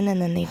bring it in,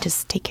 and then they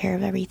just take care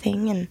of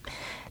everything, and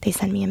they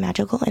send me a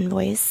magical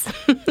invoice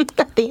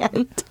at the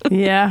end.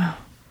 Yeah.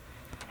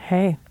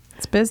 Hey,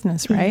 it's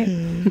business, right?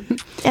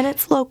 And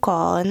it's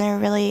local, and they're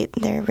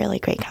a really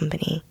great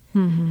company.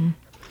 Can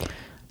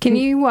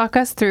you walk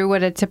us through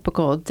what a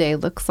typical day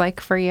looks like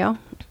for you?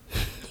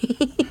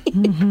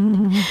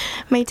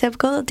 My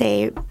typical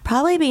day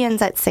probably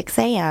begins at 6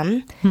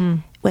 a.m.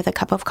 With a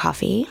cup of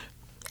coffee,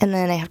 and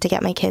then I have to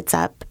get my kids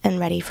up and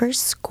ready for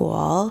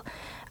school.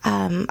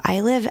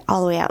 I live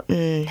all the way out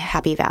in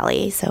Happy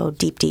Valley, so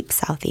deep, deep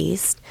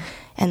southeast,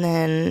 and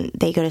then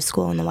they go to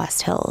school in the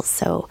West Hills,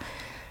 so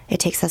it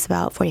takes us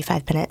about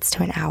 45 minutes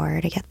to an hour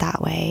to get that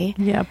way.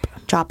 Yep.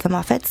 Drop them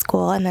off at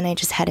school, and then I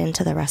just head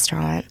into the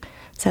restaurant.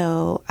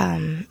 So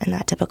in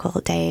that typical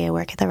day, I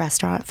work at the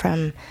restaurant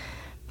from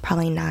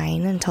probably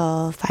 9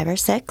 until 5 or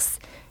 6,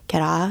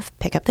 get off,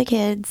 pick up the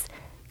kids,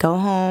 go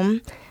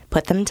home,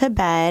 put them to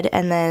bed,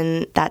 and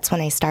then that's when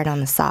I start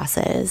on the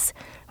sauces,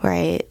 where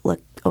I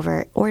look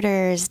over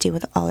orders, do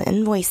with all the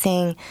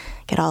invoicing,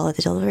 get all of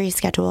the delivery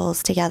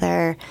schedules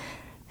together,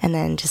 and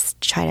then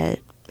just try to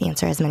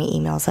answer as many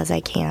emails as I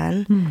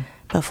can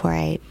before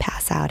I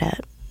pass out at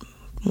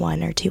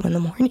 1 or 2 in the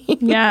morning.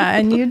 Yeah,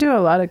 and you do a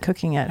lot of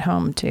cooking at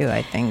home too,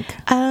 I think.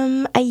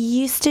 I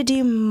used to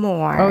do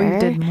more. Oh, you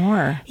did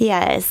more.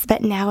 Yes,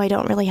 but now I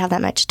don't really have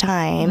that much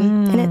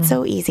time. And it's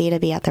so easy to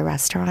be at the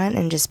restaurant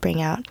and just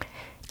bring out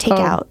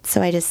takeout.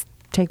 So I just,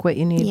 Take what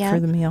you need Yeah. for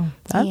the meal.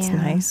 That's Yeah.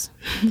 nice.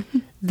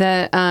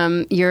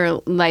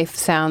 Your life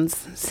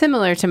sounds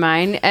similar to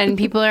mine, and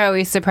people are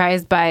always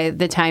surprised by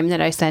the time that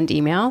I send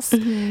emails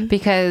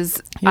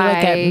because You're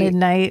like at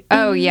midnight.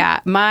 Oh yeah,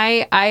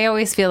 I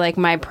always feel like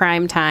my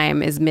prime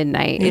time is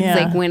midnight. It's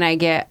Yeah. like when I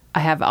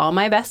have all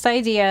my best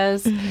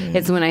ideas.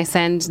 It's when I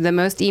send the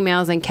most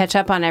emails and catch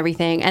up on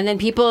everything, and then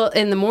people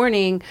in the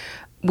morning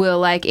will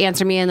like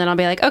answer me, and then I'll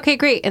be like, okay,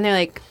 great, and they're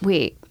like,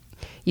 wait.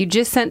 You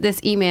just sent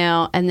this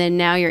email, and then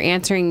now you're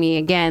answering me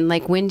again.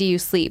 Like, when do you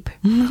sleep?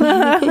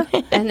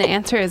 And the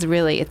answer is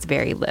really, it's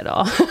very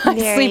little.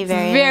 I sleep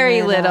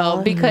very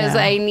little because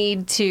I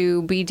need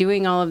to be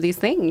doing all of these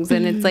things.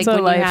 And it's like It's a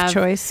when life you have,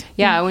 choice.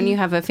 Yeah, when you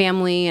have a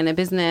family and a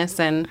business,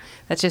 and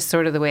that's just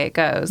sort of the way it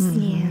goes.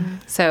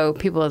 So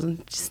people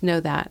just know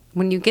that.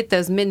 When you get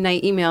those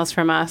midnight emails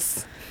from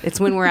us, it's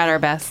when we're at our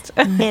best.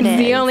 It's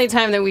the is. only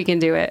time that we can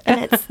do it.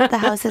 and the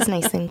house is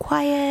nice and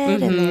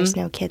quiet, and there's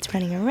no kids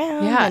running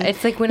around. Yeah, and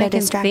it's like when no I can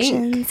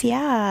distractions. think.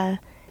 Yeah,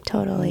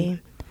 totally.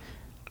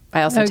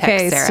 I also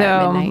Okay, text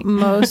Sarah at so midnight.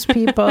 most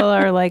people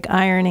are like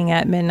ironing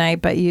at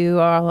midnight, but you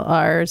all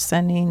are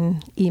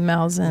sending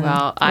emails and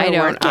Well, I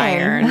don't working.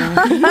 iron.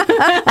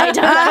 I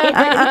don't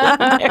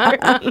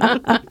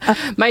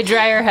My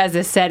dryer has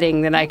a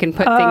setting that I can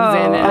put things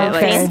in, and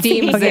it like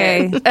steams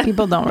it.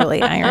 People don't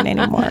really iron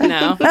anymore.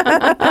 No,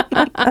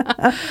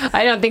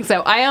 I don't think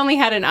so. I only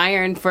had an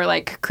iron for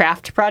like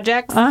craft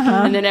projects,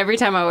 and then every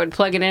time I would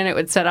plug it in, it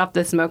would set off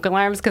the smoke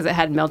alarms because it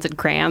had melted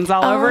crayons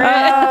all over it.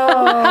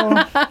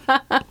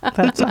 Oh,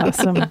 that's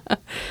awesome.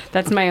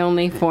 That's my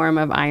only form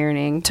of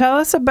ironing. Tell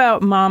us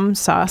about Mom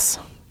Sauce.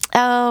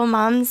 Oh,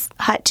 Mom's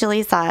hot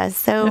chili sauce.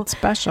 So It's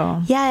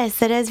special.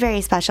 yes, it is very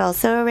special.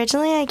 So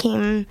originally I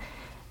came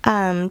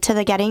to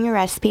the Getting Your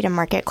Recipe to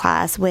Market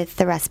class with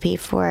the recipe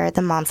for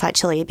the Mom's hot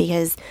chili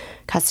because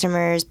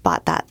customers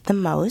bought that the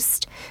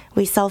most.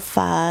 We sell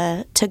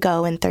pho to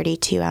go in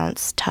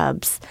 32-ounce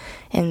tubs.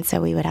 And so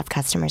we would have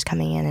customers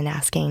coming in and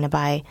asking to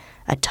buy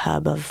a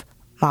tub of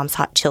Mom's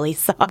hot chili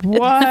sauce.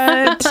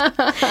 What?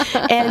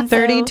 And so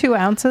 32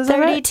 ounces of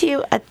it?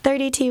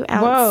 32-ounce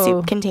Whoa,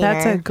 soup container.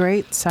 that's a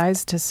great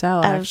size to sell,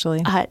 of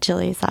actually. hot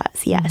chili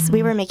sauce. Yes,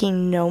 we were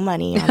making no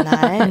money on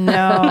that. No.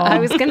 I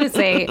was gonna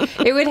say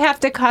it would have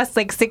to cost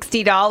like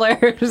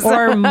 $60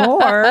 Or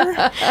more.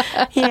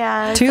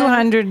 Yeah.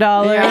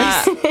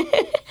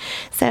 $200.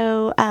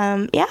 So,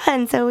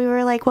 and so we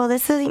were like, well,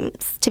 this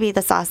seems to be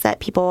the sauce that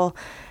people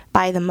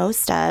buy the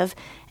most of.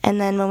 And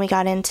then when we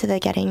got into the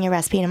Getting Your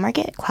Recipe to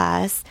Market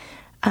class,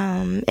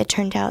 it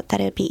turned out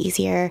that it'd be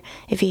easier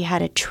if you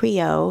had a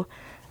trio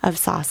of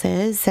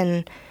sauces.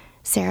 And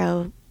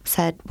Sarah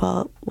said,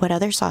 well, what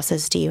other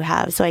sauces do you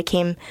have? So I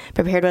came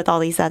prepared with all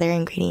these other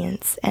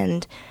ingredients.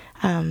 And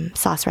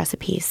sauce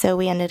recipes. So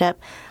we ended up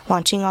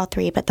launching all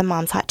 3, but the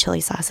Mom's Hot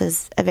Chili Sauce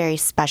is a very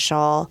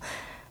special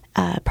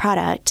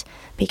product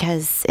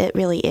because it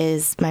really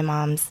is my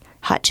mom's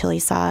hot chili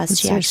sauce.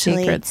 It's her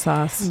secret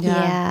sauce.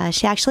 Yeah,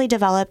 she actually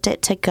developed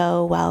it to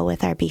go well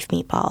with our beef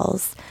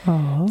meatballs.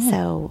 Oh.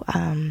 So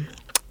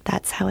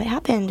that's how it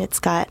happened. It's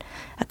got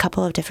a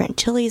couple of different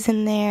chilies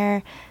in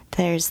there.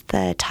 There's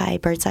the Thai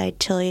bird's eye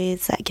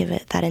chilies that give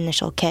it that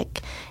initial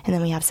kick. And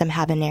then we have some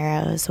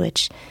habaneros,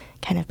 which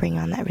kind of bring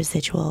on that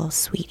residual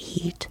sweet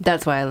heat.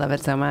 That's why I love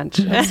it so much.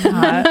 That's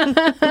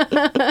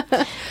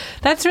hot.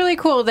 That's really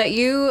cool that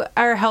you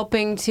are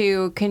helping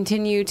to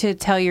continue to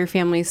tell your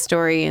family's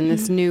story in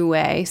this new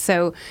way.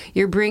 So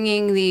you're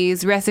bringing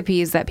these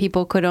recipes that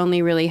people could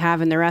only really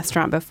have in the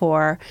restaurant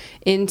before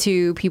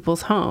into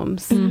people's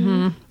homes.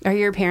 Mm-hmm. Are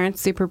your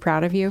parents super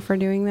proud of you for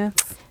doing this?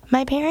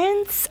 My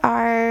parents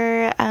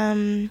are,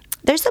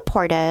 they're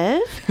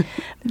supportive.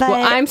 But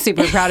Well, I'm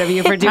super proud of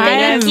you for doing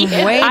I'm this.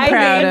 way I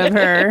proud think of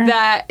her.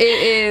 That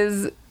it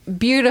is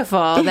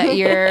beautiful that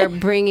you're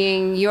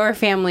bringing your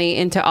family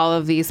into all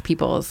of these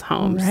people's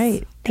homes.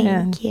 Right.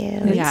 Thank you.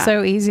 It's Yeah.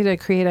 so easy to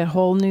create a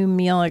whole new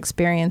meal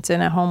experience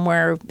in a home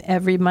where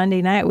every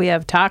Monday night we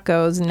have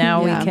tacos.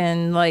 Now Yeah. we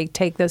can like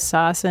take this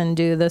sauce and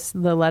do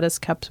the lettuce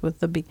cups with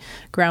the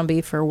ground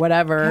beef or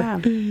whatever, Yeah.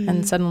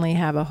 and suddenly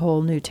have a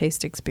whole new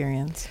taste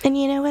experience. And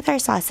with our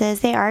sauces,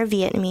 they are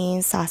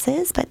Vietnamese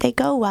sauces, but they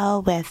go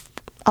well with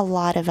a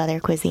lot of other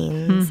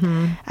cuisines.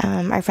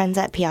 Our friends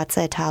at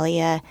Piazza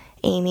Italia,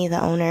 Amy,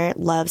 the owner,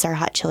 loves our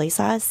hot chili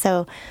sauce.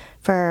 So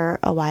for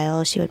a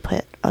while, she would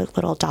put a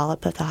little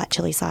dollop of the hot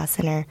chili sauce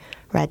in her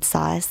red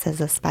sauce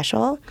as a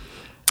special.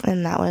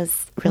 And that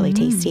was really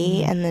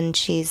tasty. And then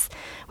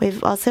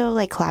we've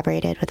also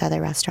collaborated with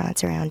other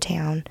restaurants around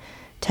town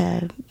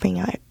to bring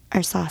out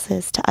our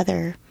sauces to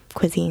other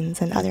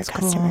cuisines and other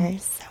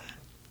customers. So.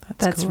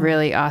 That's cool.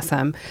 really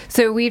awesome.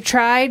 So we've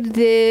tried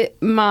the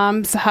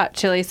Mom's Hot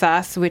Chili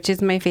Sauce, which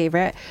is my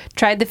favorite.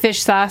 Tried the fish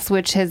sauce,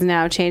 which has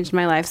now changed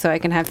my life, so I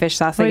can have fish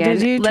sauce Wait, again.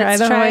 did you try Let's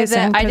the try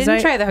hoisin? I 'Cause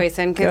didn't try the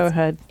hoisin. Go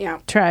ahead. Yeah.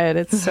 Try it.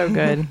 It's so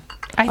good.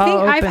 I think I'll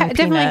I've open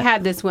definitely peanut.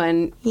 had this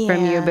one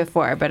from you Yeah.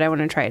 before, but I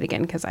want to try it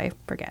again because I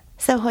forget.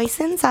 So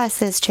hoisin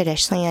sauce is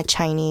traditionally a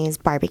Chinese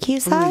barbecue Ooh,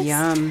 sauce.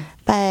 yum.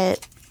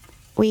 But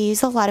we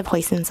use a lot of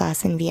hoisin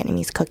sauce in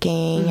Vietnamese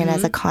cooking and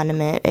as a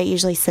condiment. It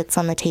usually sits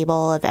on the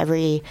table of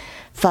every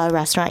pho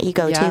restaurant you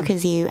go to Yeah.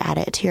 because you add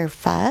it to your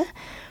pho.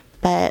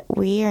 But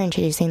we are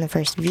introducing the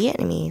first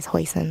Vietnamese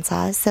hoisin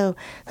sauce. So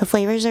the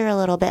flavors are a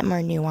little bit more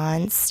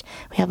nuanced.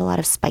 We have a lot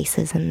of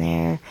spices in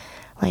there,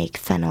 like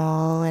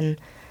fennel and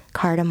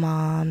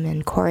cardamom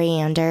and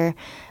coriander.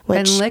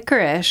 And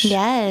licorice.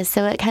 Yes,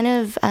 so it kind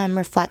of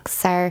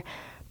reflects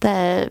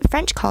the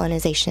French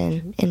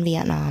colonization in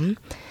Vietnam.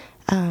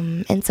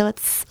 And so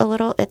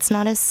it's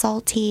not as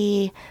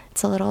salty.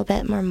 It's a little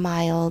bit more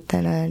mild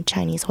than a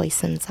Chinese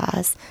hoisin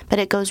sauce, but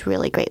it goes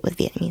really great with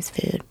Vietnamese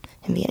food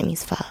and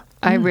Vietnamese pho.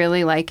 I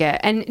really like it.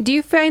 And do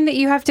you find that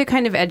you have to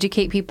kind of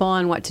educate people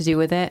on what to do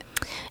with it?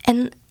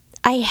 And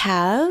I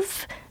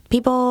have.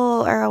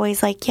 People are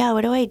always like, yeah,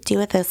 what do I do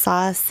with this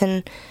sauce?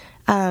 And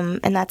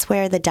that's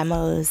where the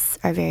demos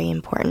are very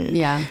important.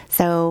 Yeah.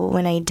 So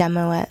when I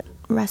demo at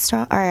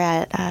restaurant or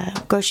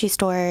at grocery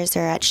stores or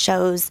at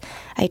shows,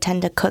 I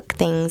tend to cook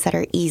things that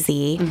are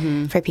easy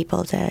for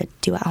people to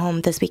do at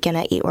home. This weekend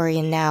at Eat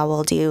Oregon Now,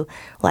 we'll do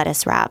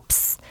lettuce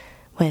wraps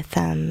with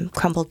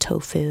crumbled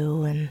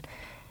tofu and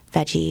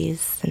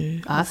veggies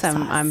and Awesome.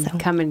 sauce, I'm so.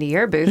 coming to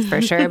your booth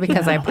for sure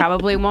because I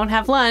probably won't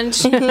have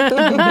lunch.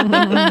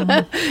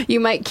 You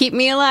might keep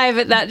me alive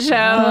at that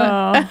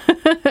show.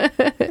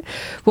 Oh,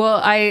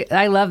 Well,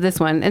 I love this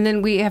one. And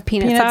then we have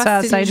peanut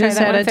sauce. Did you I try just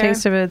that had one, a Sarah?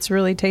 taste of it. It's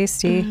really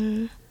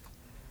tasty.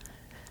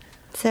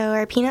 So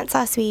our peanut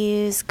sauce, we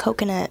use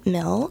coconut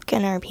milk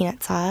in our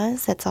peanut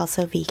sauce. It's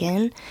also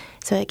vegan,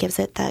 so it gives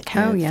it that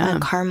kind of yeah.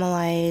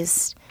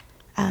 caramelized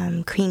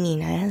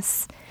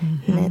creaminess,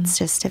 and it's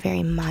just a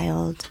very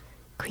mild,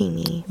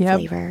 creamy Yep.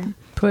 flavor.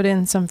 Put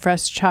in some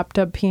fresh chopped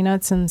up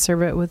peanuts and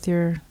serve it with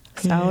your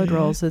salad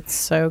rolls. It's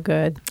so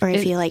good. Or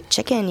if you like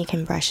chicken, you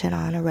can brush it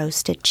on a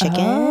roasted chicken,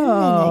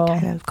 Oh. and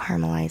it kind of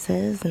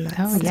caramelizes. And that's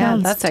Oh, That yeah,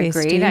 sounds that's a tasty.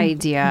 great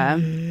idea.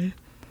 I'm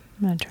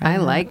gonna try I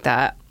that. like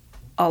that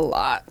a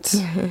lot.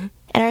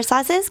 And our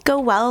sauces go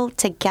well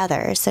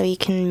together, so you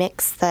can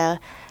mix the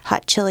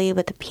hot chili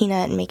with the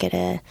peanut and make it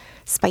a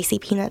spicy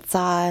peanut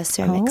sauce,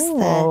 or mix Oh.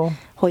 the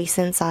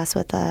hoisin sauce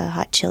with the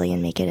hot chili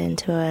and make it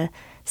into a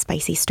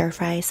spicy stir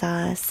fry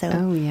sauce. So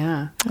Oh,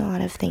 yeah. a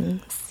lot of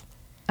things.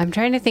 I'm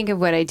trying to think of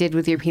what I did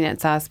with your peanut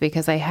sauce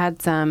because I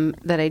had some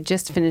that I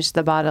just finished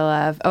the bottle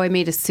of. Oh, I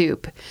made a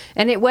soup.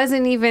 And it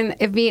wasn't even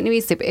a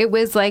Vietnamese soup. It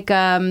was like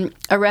a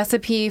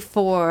recipe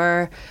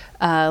for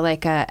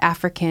like a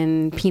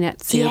African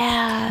peanut soup.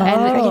 Yeah, Oh,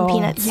 African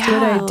peanut good stew.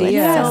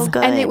 idea. It's so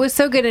good. And it was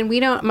so good. And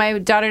my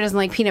daughter doesn't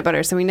like peanut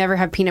butter, so we never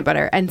have peanut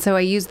butter. And so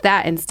I used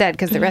that instead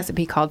because the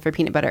recipe called for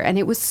peanut butter. And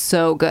it was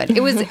so good.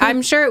 It was,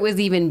 I'm sure it was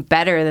even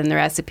better than the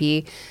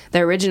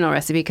original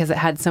recipe, because it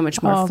had so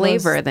much more All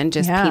flavor those- than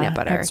just yeah, peanut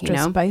butter, extra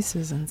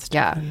spices and stuff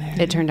Yeah, in there.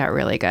 it turned out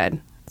really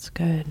good. It's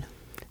good.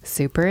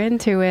 Super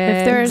into it.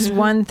 If there's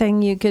one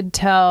thing you could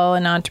tell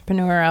an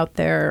entrepreneur out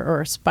there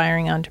or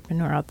aspiring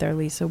entrepreneur out there,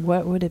 Lisa,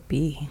 what would it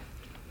be?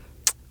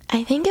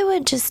 I think it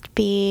would just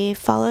be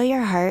follow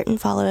your heart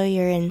and follow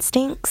your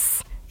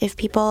instincts. If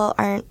people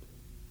aren't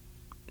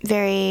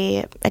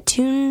very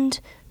attuned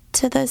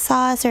to the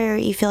sauce, or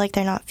you feel like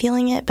they're not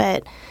feeling it,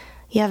 but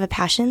you have a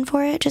passion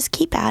for it, just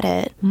keep at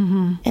it.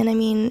 Mm-hmm. And I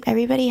mean,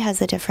 everybody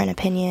has a different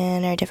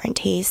opinion or a different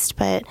taste,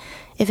 but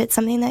if it's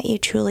something that you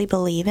truly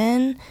believe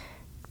in,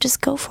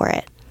 just go for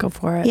it. Go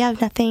for it. You have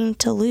nothing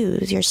to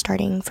lose. You're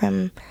starting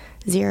from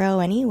zero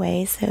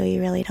anyway, so you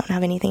really don't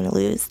have anything to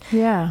lose.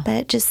 Yeah.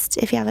 But just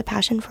if you have a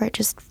passion for it,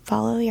 just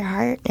follow your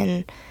heart,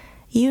 and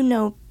you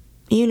know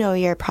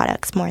your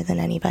products more than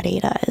anybody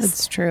does.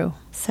 That's true.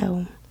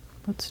 So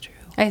That's true.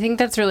 I think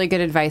that's really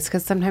good advice,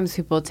 because sometimes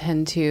people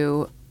tend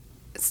to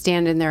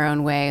stand in their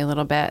own way a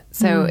little bit.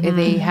 So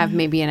they have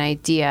maybe an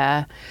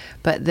idea,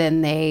 but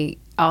then they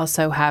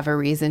also have a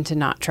reason to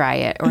not try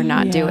it or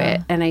not do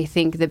it. And I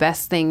think the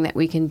best thing that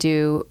we can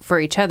do for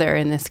each other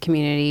in this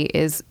community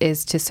is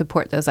to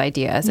support those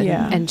ideas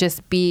and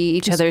just be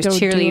each other's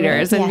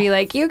cheerleaders and be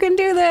like, you can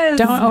do this.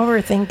 Don't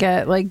overthink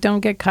it. Like,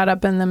 don't get caught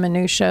up in the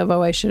minutia of,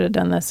 oh, I should have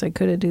done this, I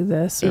could have do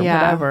this, or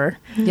whatever.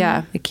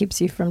 Yeah. It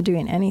keeps you from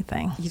doing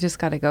anything. You just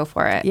got to go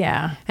for it.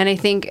 Yeah. And I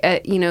think,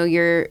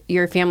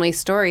 your family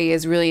story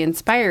is really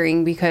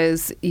inspiring,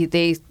 because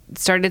they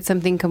started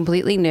something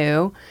completely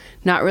new,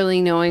 not really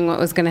knowing what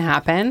was going to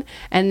happen.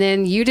 And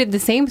then you did the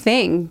same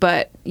thing,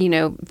 but,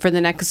 for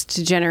the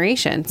next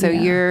generation. So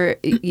you're,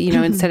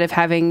 instead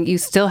of you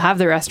still have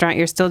the restaurant,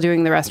 you're still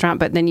doing the restaurant,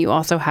 but then you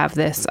also have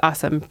this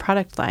awesome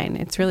product line.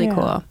 It's really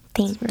cool.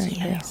 thank you.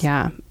 Nice.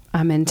 Yeah,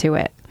 I'm into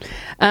it.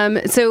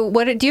 So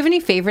do you have any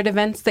favorite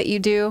events that you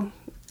do?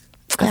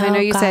 Because I know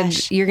you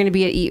said you're going to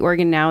be at Eat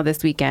Oregon Now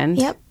this weekend.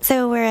 Yep.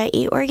 So we're at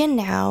Eat Oregon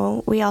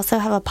Now. We also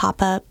have a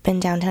pop-up in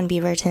downtown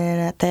Beaverton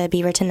at the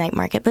Beaverton Night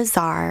Market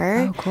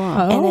Bazaar. Oh, cool.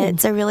 And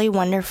it's a really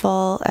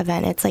wonderful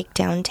event. It's like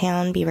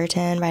downtown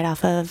Beaverton, right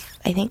off of,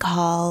 I think,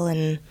 Hall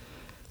and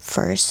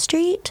First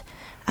Street.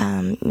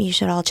 You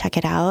should all check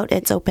it out.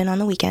 It's open on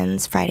the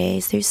weekends,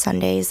 Fridays through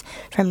Sundays,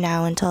 from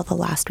now until the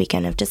last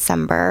weekend of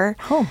December.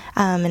 Cool.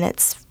 And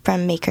it's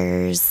from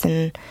makers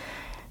and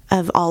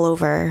of all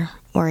over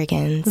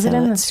Oregon. Is it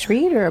in the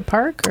street or a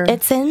park? Or?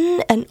 It's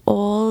in an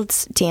old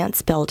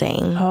dance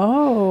building.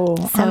 Oh,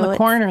 So on the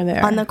corner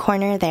there. On the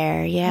corner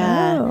there,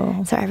 yeah.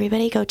 Oh. So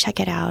everybody go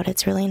check it out.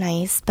 It's really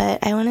nice.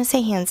 But I want to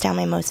say hands down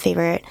my most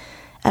favorite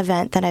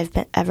event that I've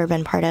ever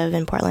been part of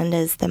in Portland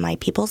is the My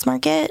People's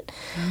Market.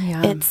 Oh,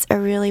 yeah. It's a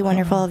really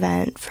wonderful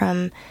event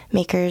from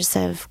makers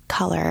of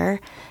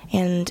color.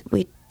 And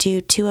we do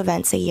 2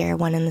 events a year,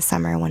 one in the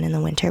summer, one in the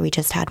winter. We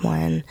just had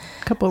one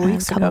a couple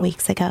weeks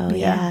ago.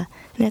 Yeah.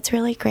 And it's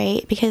really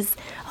great because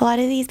a lot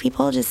of these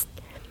people just,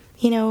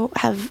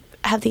 have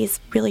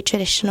these really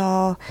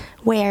traditional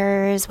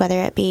wares,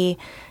 whether it be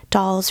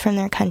dolls from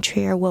their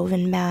country or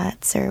woven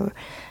mats, or,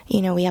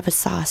 we have a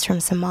sauce from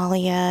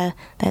Somalia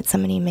that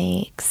somebody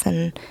makes.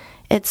 And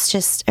it's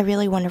just a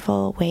really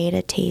wonderful way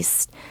to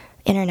taste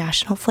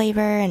international flavor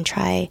and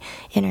try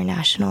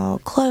international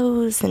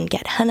clothes and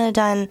get henna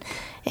done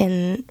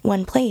in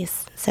one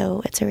place.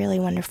 So it's a really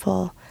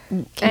wonderful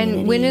community.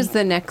 And when is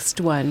the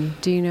next one?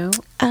 Do you know?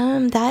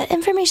 That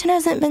information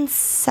hasn't been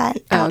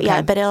sent out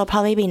yet, but it'll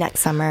probably be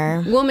next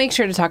summer. We'll make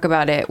sure to talk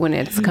about it when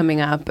it's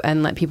coming up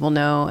and let people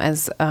know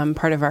as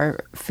part of our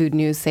food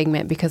news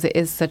segment, because it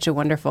is such a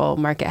wonderful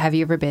market. Have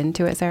you ever been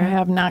to it, Sarah? I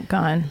have not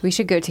gone. We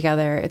should go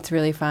together. It's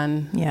really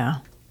fun. Yeah.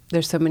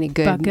 There's so many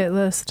good... Bucket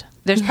list.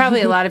 There's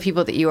probably a lot of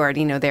people that you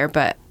already know there,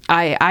 but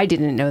I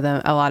didn't know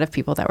a lot of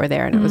people that were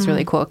there, and it was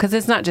really cool because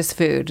it's not just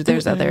food.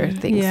 There's other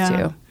things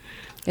too.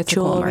 It's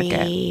jewelry a cool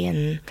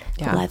market.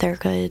 And leather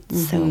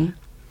goods. So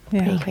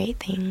pretty great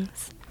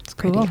things. It's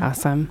pretty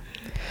awesome.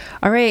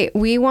 All right.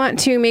 We want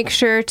to make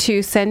sure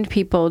to send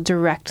people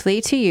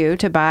directly to you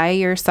to buy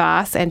your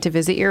sauce and to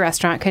visit your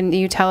restaurant. Can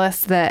you tell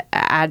us the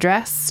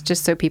address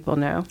just so people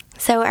know?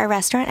 So our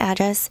restaurant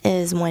address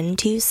is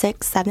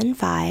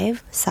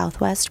 12675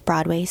 Southwest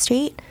Broadway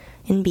Street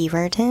in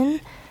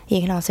Beaverton. You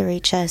can also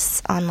reach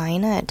us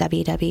online at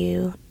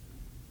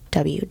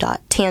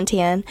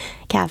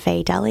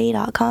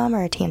www.tantancafedeli.com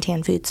or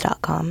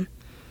tantanfoods.com.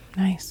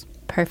 Nice.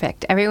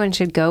 Perfect. Everyone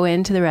should go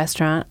into the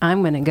restaurant.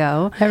 I'm going to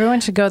go. Everyone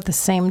should go at the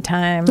same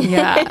time.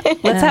 Yeah.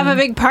 Let's have a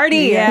big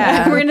party.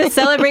 Yeah. We're going to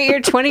celebrate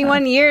your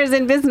 21 years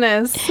in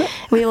business.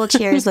 We will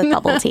cheers with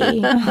bubble tea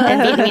and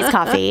Vietnamese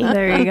coffee.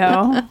 There you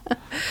go.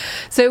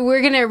 So we're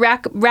going to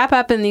wrap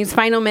up in these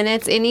final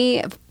minutes.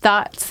 Any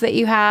thoughts that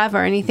you have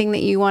or anything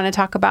that you want to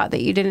talk about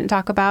that you didn't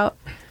talk about?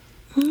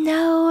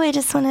 No, I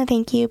just want to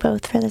thank you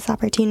both for this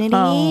opportunity.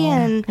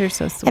 And you're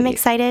so sweet. I'm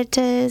excited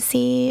to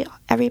see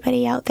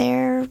everybody out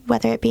there,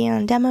 whether it be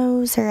on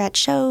demos or at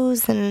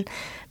shows. And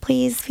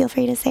please feel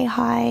free to say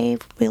hi.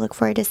 We look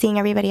forward to seeing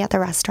everybody at the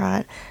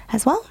restaurant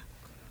as well.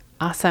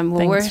 Awesome. Well,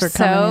 Thanks we're for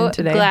coming so in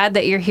today. glad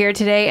that you're here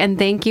today. And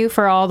thank you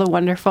for all the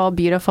wonderful,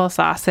 beautiful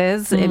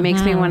sauces. It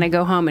makes me want to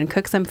go home and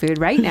cook some food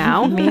right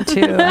now. Me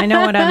too. I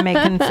know what I'm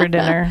making for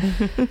dinner.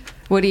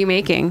 What are you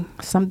making?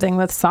 Something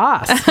with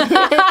sauce.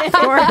 Of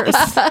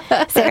course.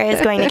 Sarah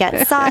is going to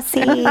get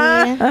saucy.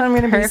 I'm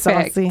going to be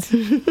Perfect.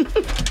 saucy.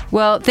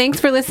 Well, thanks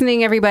for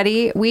listening,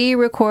 everybody. We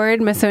record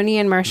Masoni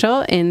and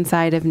Marshall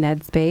inside of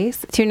Ned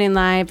Space. Tune in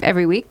live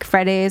every week,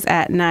 Fridays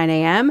at 9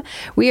 a.m.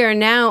 We are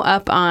now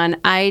up on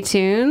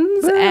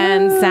iTunes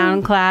and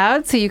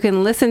SoundCloud, so you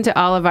can listen to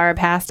all of our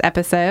past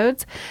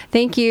episodes.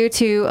 Thank you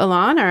to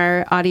Alon,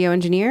 our audio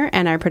engineer,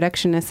 and our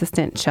production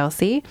assistant,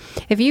 Chelsea.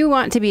 If you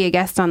want to be a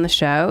guest on the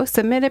show,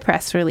 submit a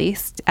press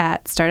release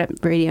at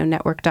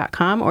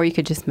startupradionetwork.com, or you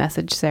could just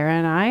message Sarah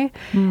and I,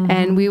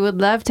 and we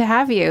would love to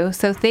have you.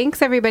 So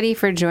thanks, everybody,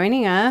 for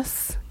joining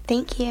us.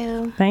 Thank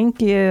you.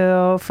 Thank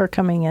you for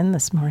coming in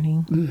this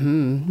morning.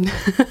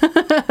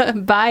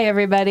 Bye,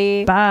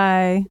 everybody.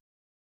 Bye.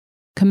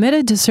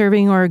 Committed to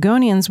serving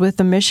Oregonians with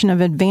the mission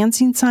of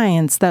advancing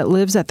science that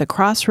lives at the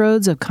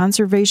crossroads of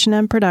conservation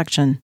and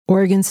production,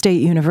 Oregon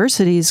State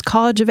University's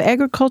College of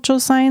Agricultural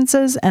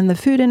Sciences and the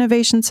Food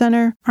Innovation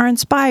Center are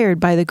inspired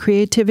by the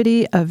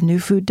creativity of new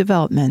food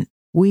development.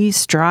 We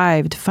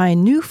strive to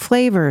find new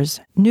flavors,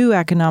 new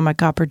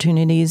economic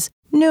opportunities,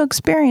 new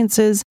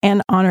experiences,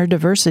 and honor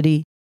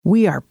diversity.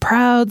 We are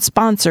proud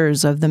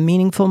sponsors of the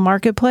Meaningful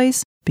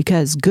Marketplace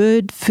because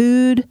good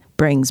food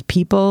brings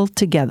people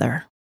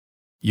together.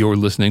 You're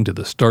listening to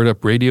the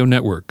Startup Radio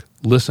Network.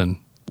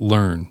 Listen,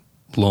 learn,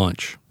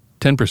 launch.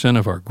 10%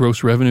 of our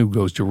gross revenue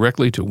goes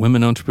directly to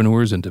women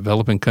entrepreneurs in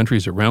developing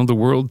countries around the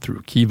world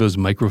through Kiva's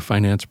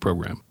microfinance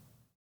program.